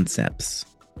 just concepts.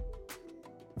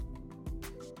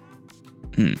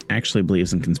 Actually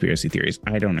believes in conspiracy theories.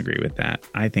 I don't agree with that.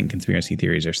 I think conspiracy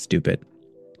theories are stupid.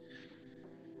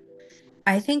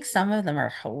 I think some of them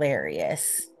are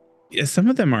hilarious. Yeah, some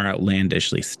of them are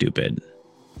outlandishly stupid.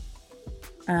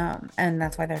 And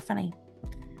that's why they're funny.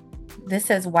 This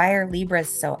says, why are Libras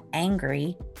so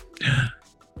angry?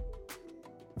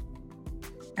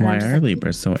 Why are like,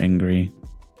 Libras so angry?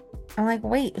 I'm like,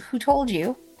 wait, who told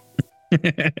you?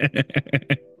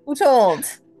 Who told?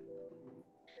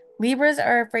 Libras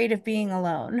are afraid of being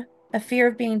alone. A fear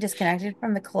of being disconnected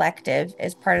from the collective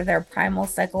is part of their primal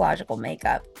psychological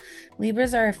makeup.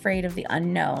 Libras are afraid of the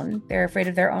unknown. They're afraid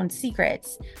of their own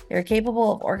secrets. They're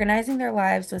capable of organizing their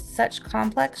lives with such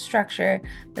complex structure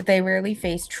that they rarely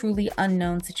face truly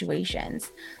unknown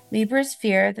situations. Libras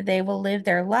fear that they will live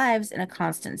their lives in a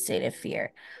constant state of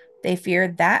fear. They fear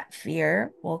that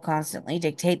fear will constantly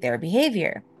dictate their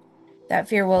behavior. That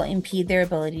fear will impede their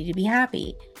ability to be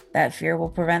happy. That fear will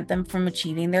prevent them from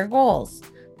achieving their goals.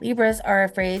 Libras are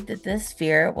afraid that this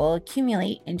fear will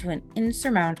accumulate into an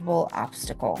insurmountable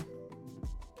obstacle.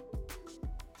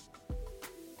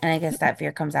 And I guess that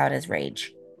fear comes out as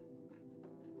rage.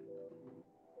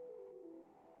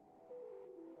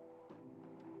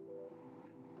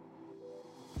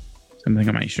 Something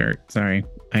on my shirt. Sorry,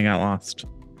 I got lost.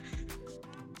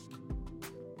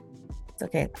 It's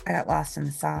okay. I got lost in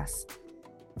the sauce.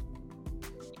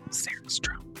 Sarah's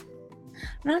drunk.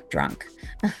 I'm not drunk.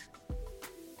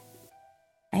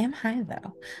 I am high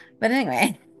though. But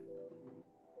anyway.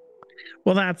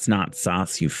 Well, that's not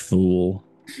sauce, you fool.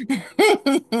 You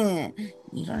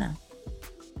don't know.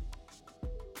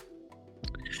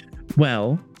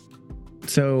 Well,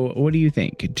 so what do you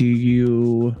think? Do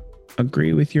you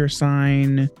agree with your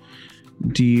sign?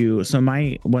 So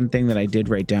my one thing that I did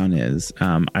write down is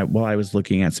while I was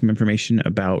looking at some information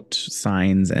about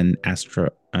signs and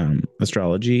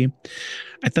astrology,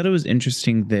 I thought it was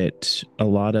interesting that a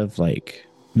lot of like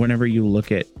whenever you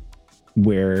look at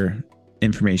where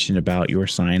information about your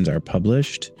signs are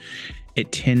published,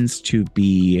 it tends to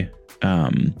be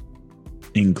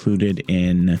included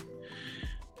in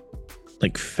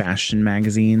like fashion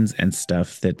magazines and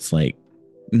stuff that's like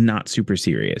not super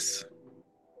serious.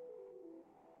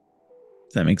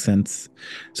 Does that make sense?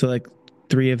 So like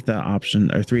three of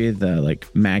the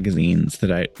like magazines that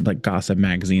I like, gossip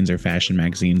magazines or fashion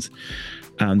magazines,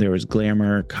 there was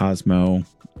Glamour,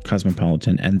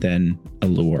 Cosmopolitan, and then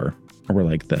Allure were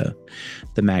like the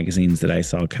magazines that I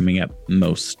saw coming up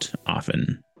most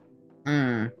often.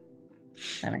 That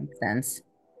makes sense.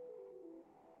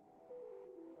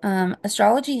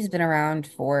 Astrology has been around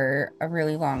for a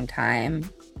really long time.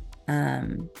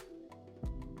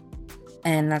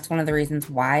 And that's one of the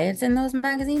reasons why it's in those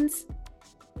magazines.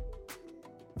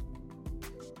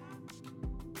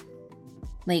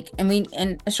 Like, I mean,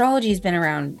 and astrology has been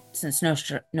around since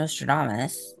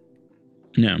Nostradamus.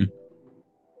 No.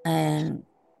 And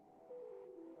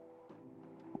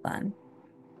hold on.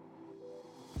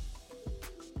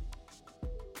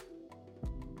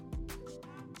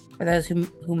 For those who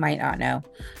might not know,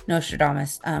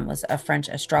 Nostradamus was a French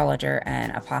astrologer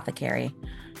and apothecary.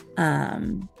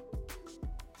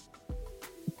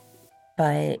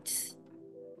 But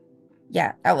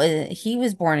yeah, he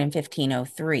was born in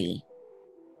 1503.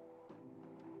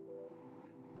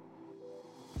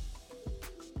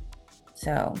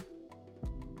 So,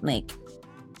 like,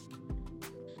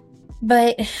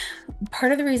 but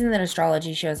part of the reason that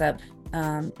astrology shows up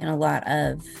in a lot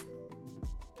of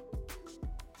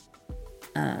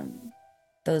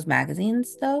those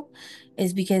magazines, though,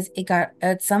 is because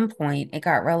at some point, it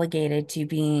got relegated to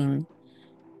being,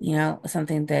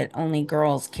 something that only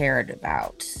girls cared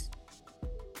about.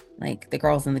 Like the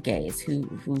girls and the gays,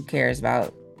 who cares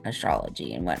about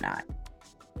astrology and whatnot.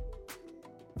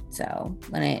 So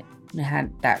when it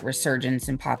had that resurgence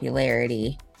in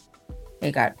popularity,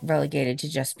 it got relegated to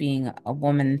just being a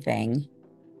woman thing,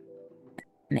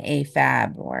 an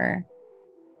AFAB or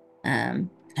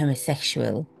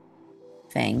homosexual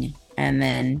thing. And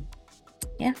then,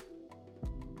 yeah.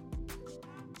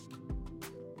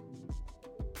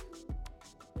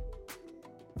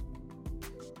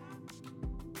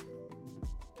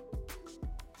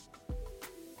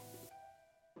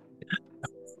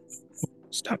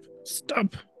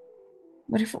 Stop.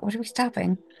 What are we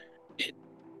stopping?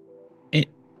 It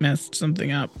messed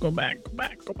something up. Go back.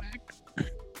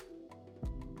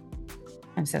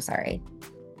 I'm so sorry.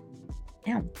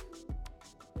 Damn.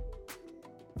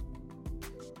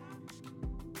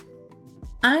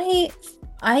 I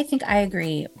think I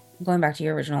agree. Going back to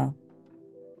your original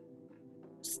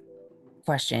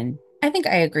question, I think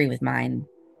I agree with mine.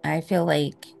 I feel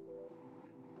like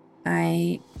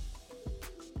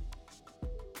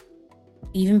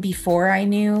even before I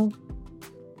knew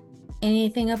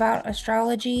anything about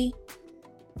astrology,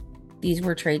 these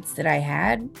were traits that I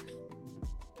had.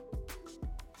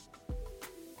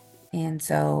 And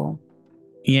so,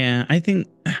 yeah, I think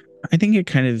it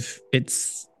kind of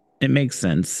it makes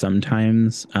sense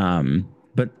sometimes.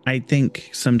 But I think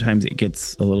sometimes it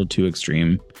gets a little too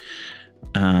extreme.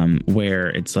 Where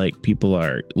it's like people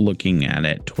are looking at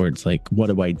it towards like, what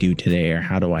do I do today, or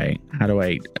how do I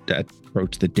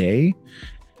approach the day?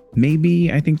 Maybe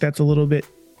I think that's a little bit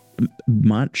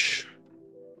much,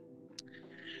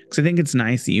 because I think it's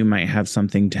nice that you might have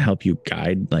something to help you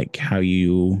guide like how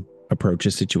you approach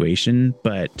a situation,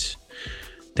 but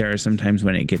there are some times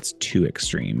when it gets too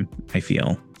extreme, I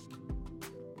feel.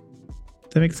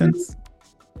 Does that make sense?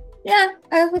 yeah,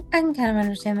 I can kind of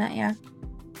understand that. Yeah.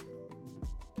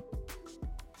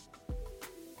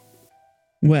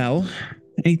 Well,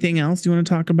 anything else you want to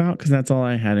talk about? Because that's all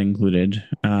I had included.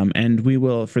 And we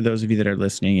will, for those of you that are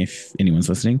listening, if anyone's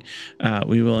listening,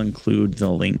 we will include the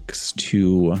links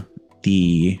to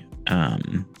the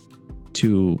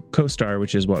to CoStar,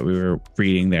 which is what we were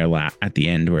reading there at the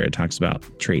end, where it talks about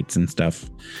traits and stuff,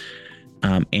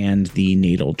 and the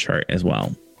natal chart as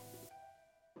well.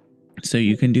 So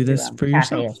you can do this for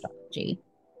yourself. Cafe Astrology.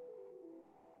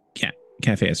 Yeah,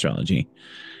 Cafe Astrology,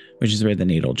 which is where the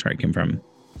natal chart came from,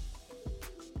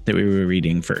 that we were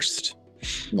reading first.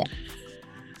 Yeah.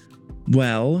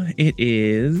 Well, it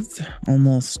is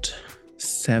almost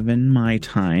 7 my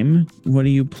time. What do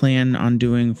you plan on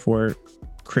doing for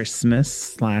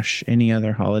Christmas / any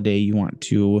other holiday you want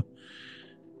to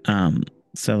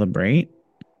celebrate?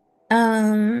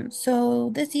 So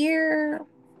this year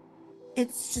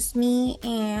it's just me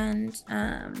and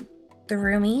the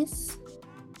roomies.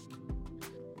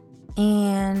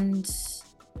 And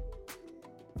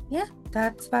yeah,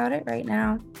 that's about it right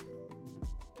now.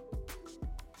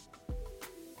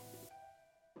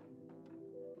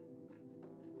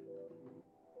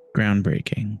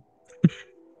 Groundbreaking.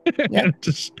 Yep.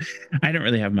 I don't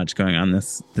really have much going on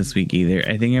this week either.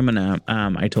 I think I'm gonna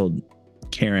I told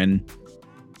Karen,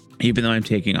 even though I'm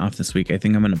taking off this week, I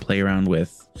think I'm gonna play around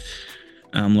with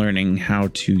learning how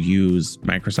to use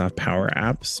Microsoft Power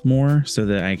Apps more, so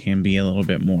that I can be a little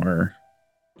bit more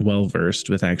well versed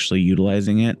with actually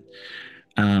utilizing it,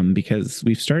 because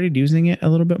we've started using it a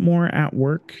little bit more at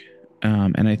work,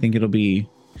 and I think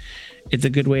it's a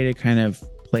good way to kind of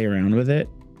play around with it,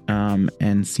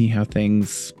 and see how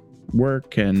things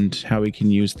work and how we can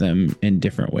use them in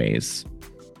different ways.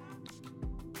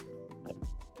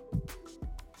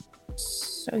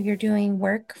 So you're doing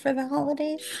work for the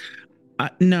holidays?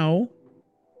 No,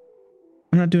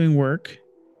 I'm not doing work.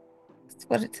 That's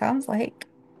what it sounds like.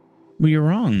 Well, you're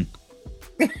wrong.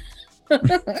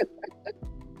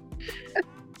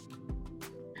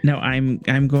 No,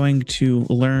 I'm going to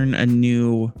learn a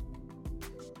new.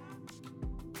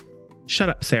 Shut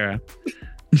up, Sarah.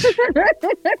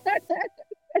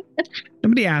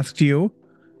 Nobody asked you.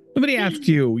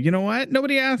 You know what?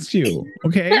 Nobody asked you.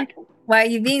 Okay. Why are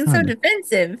you being so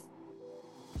defensive?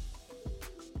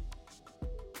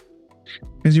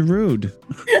 Because you're rude.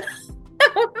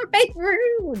 How am I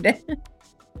rude?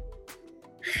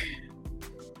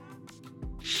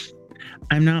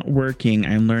 I'm not working.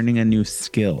 I'm learning a new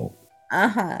skill.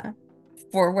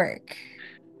 For work.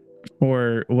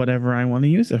 For whatever I want to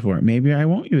use it for. Maybe I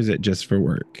won't use it just for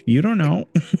work. You don't know.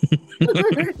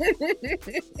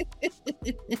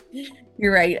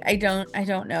 You're right. I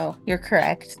don't know. You're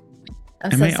correct.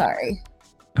 I'm so sorry.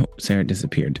 Oh, Sarah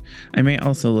disappeared. I may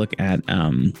also look at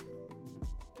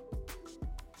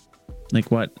like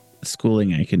what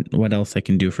else I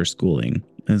can do for schooling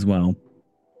as well.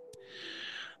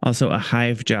 Also, a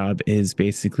Hive job is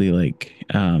basically like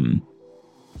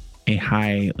a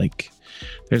high, like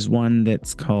there's one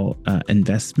that's called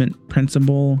investment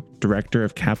principal, director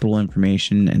of capital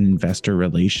information and investor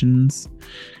relations,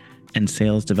 and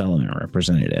sales development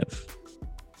representative.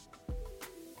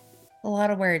 A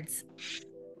lot of words.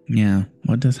 Yeah.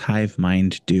 What does Hive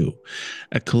Mind do?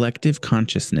 A collective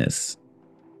consciousness.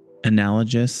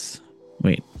 Analogous.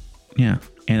 Wait. Yeah.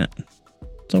 And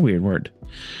it's a weird word.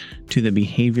 To the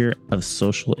behavior of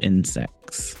social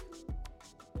insects.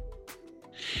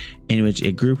 in which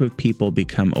a group of people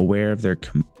become aware of their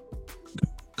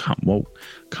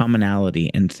commonality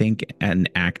and think and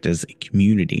act as a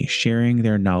community, sharing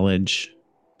their knowledge.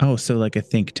 Oh, so like a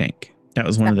think tank. That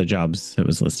was one of the jobs that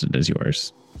was listed as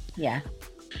yours. Yeah.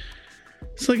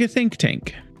 It's like a think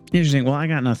tank. Interesting. Well, I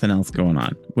got nothing else going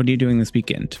on. What are you doing this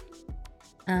weekend?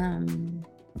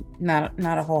 Not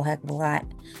a whole heck of a lot.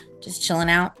 Just chilling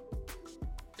out.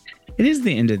 It is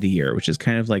the end of the year, which is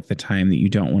kind of like the time that you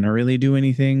don't want to really do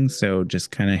anything. So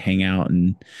just kind of hang out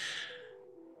and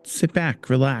sit back,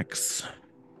 relax.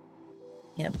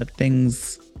 Yep.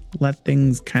 Let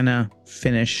things kind of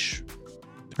finish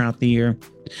throughout the year.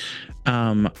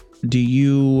 Do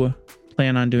you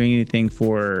plan on doing anything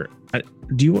for,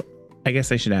 I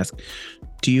guess I should ask,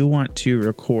 do you want to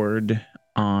record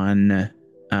on,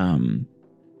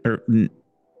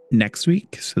 next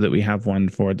week so that we have one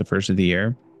for the first of the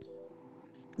year?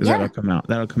 Because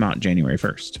that'll come out January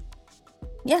 1st.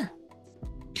 Yeah.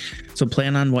 So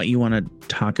plan on what you want to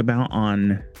talk about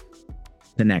on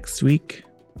the next week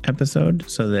episode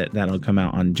so that that'll come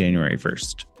out on January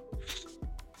 1st.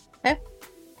 Okay.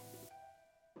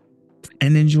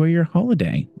 And enjoy your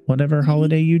holiday, whatever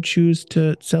holiday you choose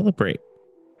to celebrate.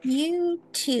 You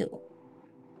too.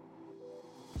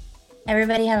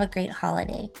 Everybody have a great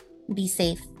holiday. Be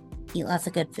safe. Eat lots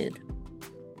of good food.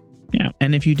 Yeah.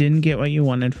 And if you didn't get what you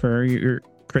wanted for your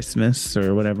Christmas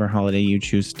or whatever holiday you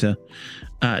choose to,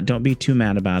 don't be too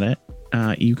mad about it.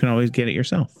 You can always get it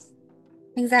yourself.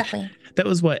 Exactly. That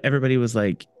was what everybody was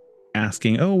like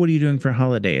asking. Oh, what are you doing for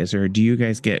holidays? Or do you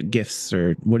guys get gifts?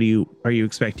 Or are you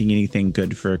expecting anything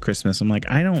good for Christmas? I'm like,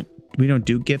 we don't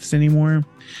do gifts anymore.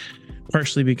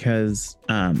 Partially because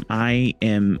I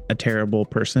am a terrible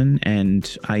person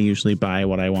and I usually buy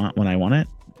what I want when I want it.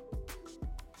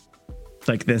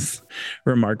 Like this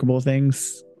remarkable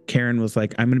things. Karen was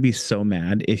like, I'm going to be so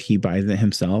mad if he buys it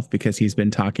himself because he's been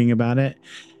talking about it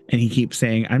and he keeps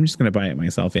saying, I'm just going to buy it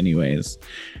myself anyways.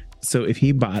 So if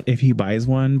he buys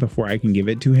one before I can give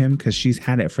it to him, because she's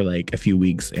had it for like a few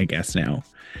weeks, I guess now.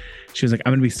 She was like,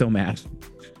 I'm going to be so mad.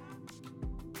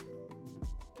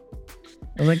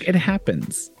 I was like, it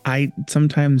happens. I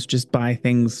sometimes just buy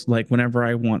things like whenever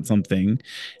I want something.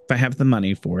 If I have the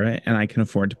money for it and I can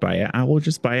afford to buy it, I will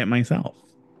just buy it myself.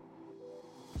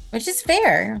 Which is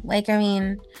fair. Like, I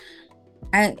mean,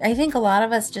 I think a lot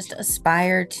of us just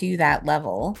aspire to that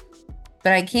level,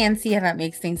 but I can see how that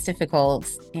makes things difficult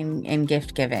in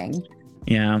gift giving.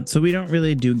 Yeah. So we don't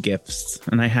really do gifts,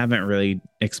 and I haven't really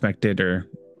expected or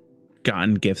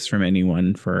gotten gifts from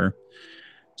anyone for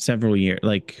several years,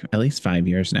 like at least 5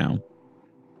 years now.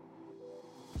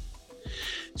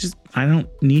 Just, I don't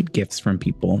need gifts from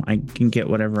people. I can get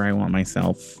whatever I want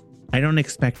myself. I don't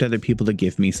expect other people to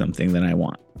give me something that I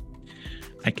want.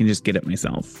 I can just get it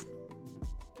myself.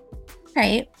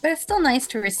 Right. But it's still nice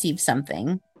to receive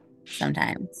something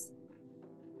sometimes.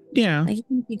 Yeah. Like,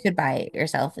 you could buy it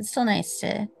yourself. It's still nice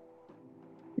to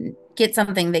get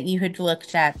something that you had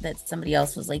looked at that somebody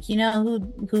else was like, who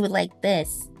would like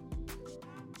this?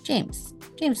 James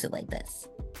would like this.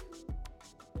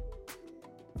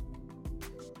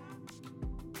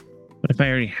 But if I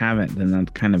already have it, then that's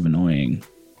kind of annoying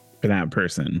for that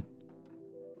person.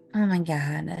 Oh my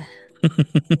God.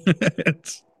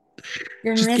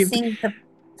 You're missing the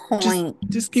point.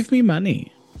 Just give me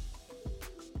money.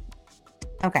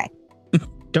 Okay.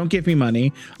 Don't give me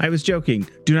money. I was joking.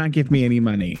 Do not give me any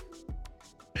money.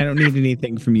 I don't need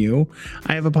anything from you.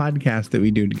 I have a podcast that we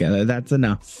do together. That's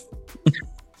enough.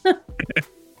 All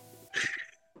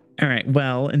right.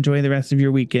 Well, enjoy the rest of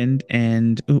your weekend.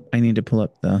 And I need to pull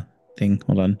up the thing.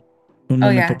 Hold on. Un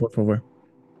momento, por favor.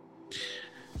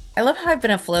 I love how I've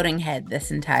been a floating head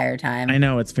this entire time. I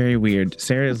know, it's very weird.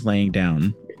 Sarah is laying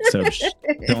down, so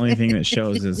the only thing that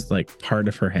shows is like part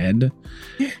of her head.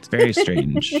 It's very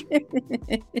strange.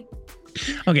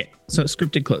 Okay, so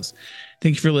scripted close.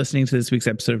 Thank you for listening to this week's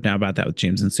episode of Now About That with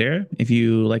James and Sarah. If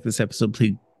you like this episode,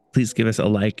 please give us a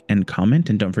like and comment,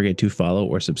 and don't forget to follow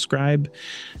or subscribe,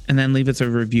 and then leave us a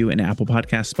review in Apple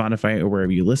Podcasts, Spotify, or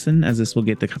wherever you listen, as this will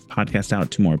get the podcast out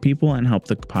to more people and help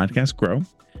the podcast grow.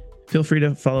 Feel free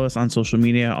to follow us on social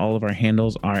media. All of our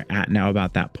handles are at Now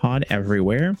About That Pod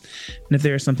everywhere. And if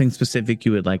there is something specific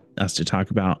you would like us to talk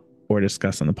about or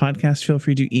discuss on the podcast, feel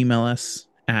free to email us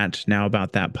at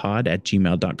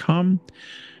nowaboutthatpod@gmail.com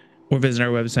or visit our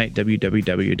website,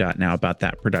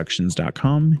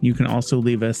 www.nowaboutthatproductions.com. You can also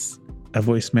leave us a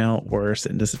voicemail or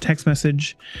send us a text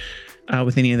message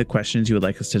with any of the questions you would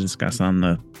like us to discuss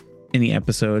on any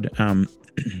episode.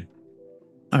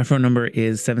 Our phone number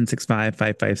is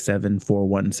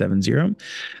 765-557-4170.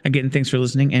 Again, thanks for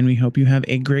listening, and we hope you have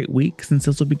a great week since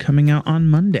this will be coming out on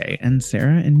Monday. And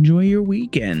Sarah, enjoy your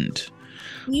weekend.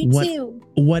 You too.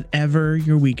 Whatever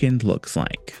your weekend looks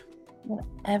like.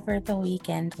 Whatever the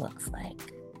weekend looks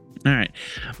like. All right.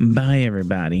 Bye,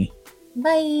 everybody.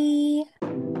 Bye.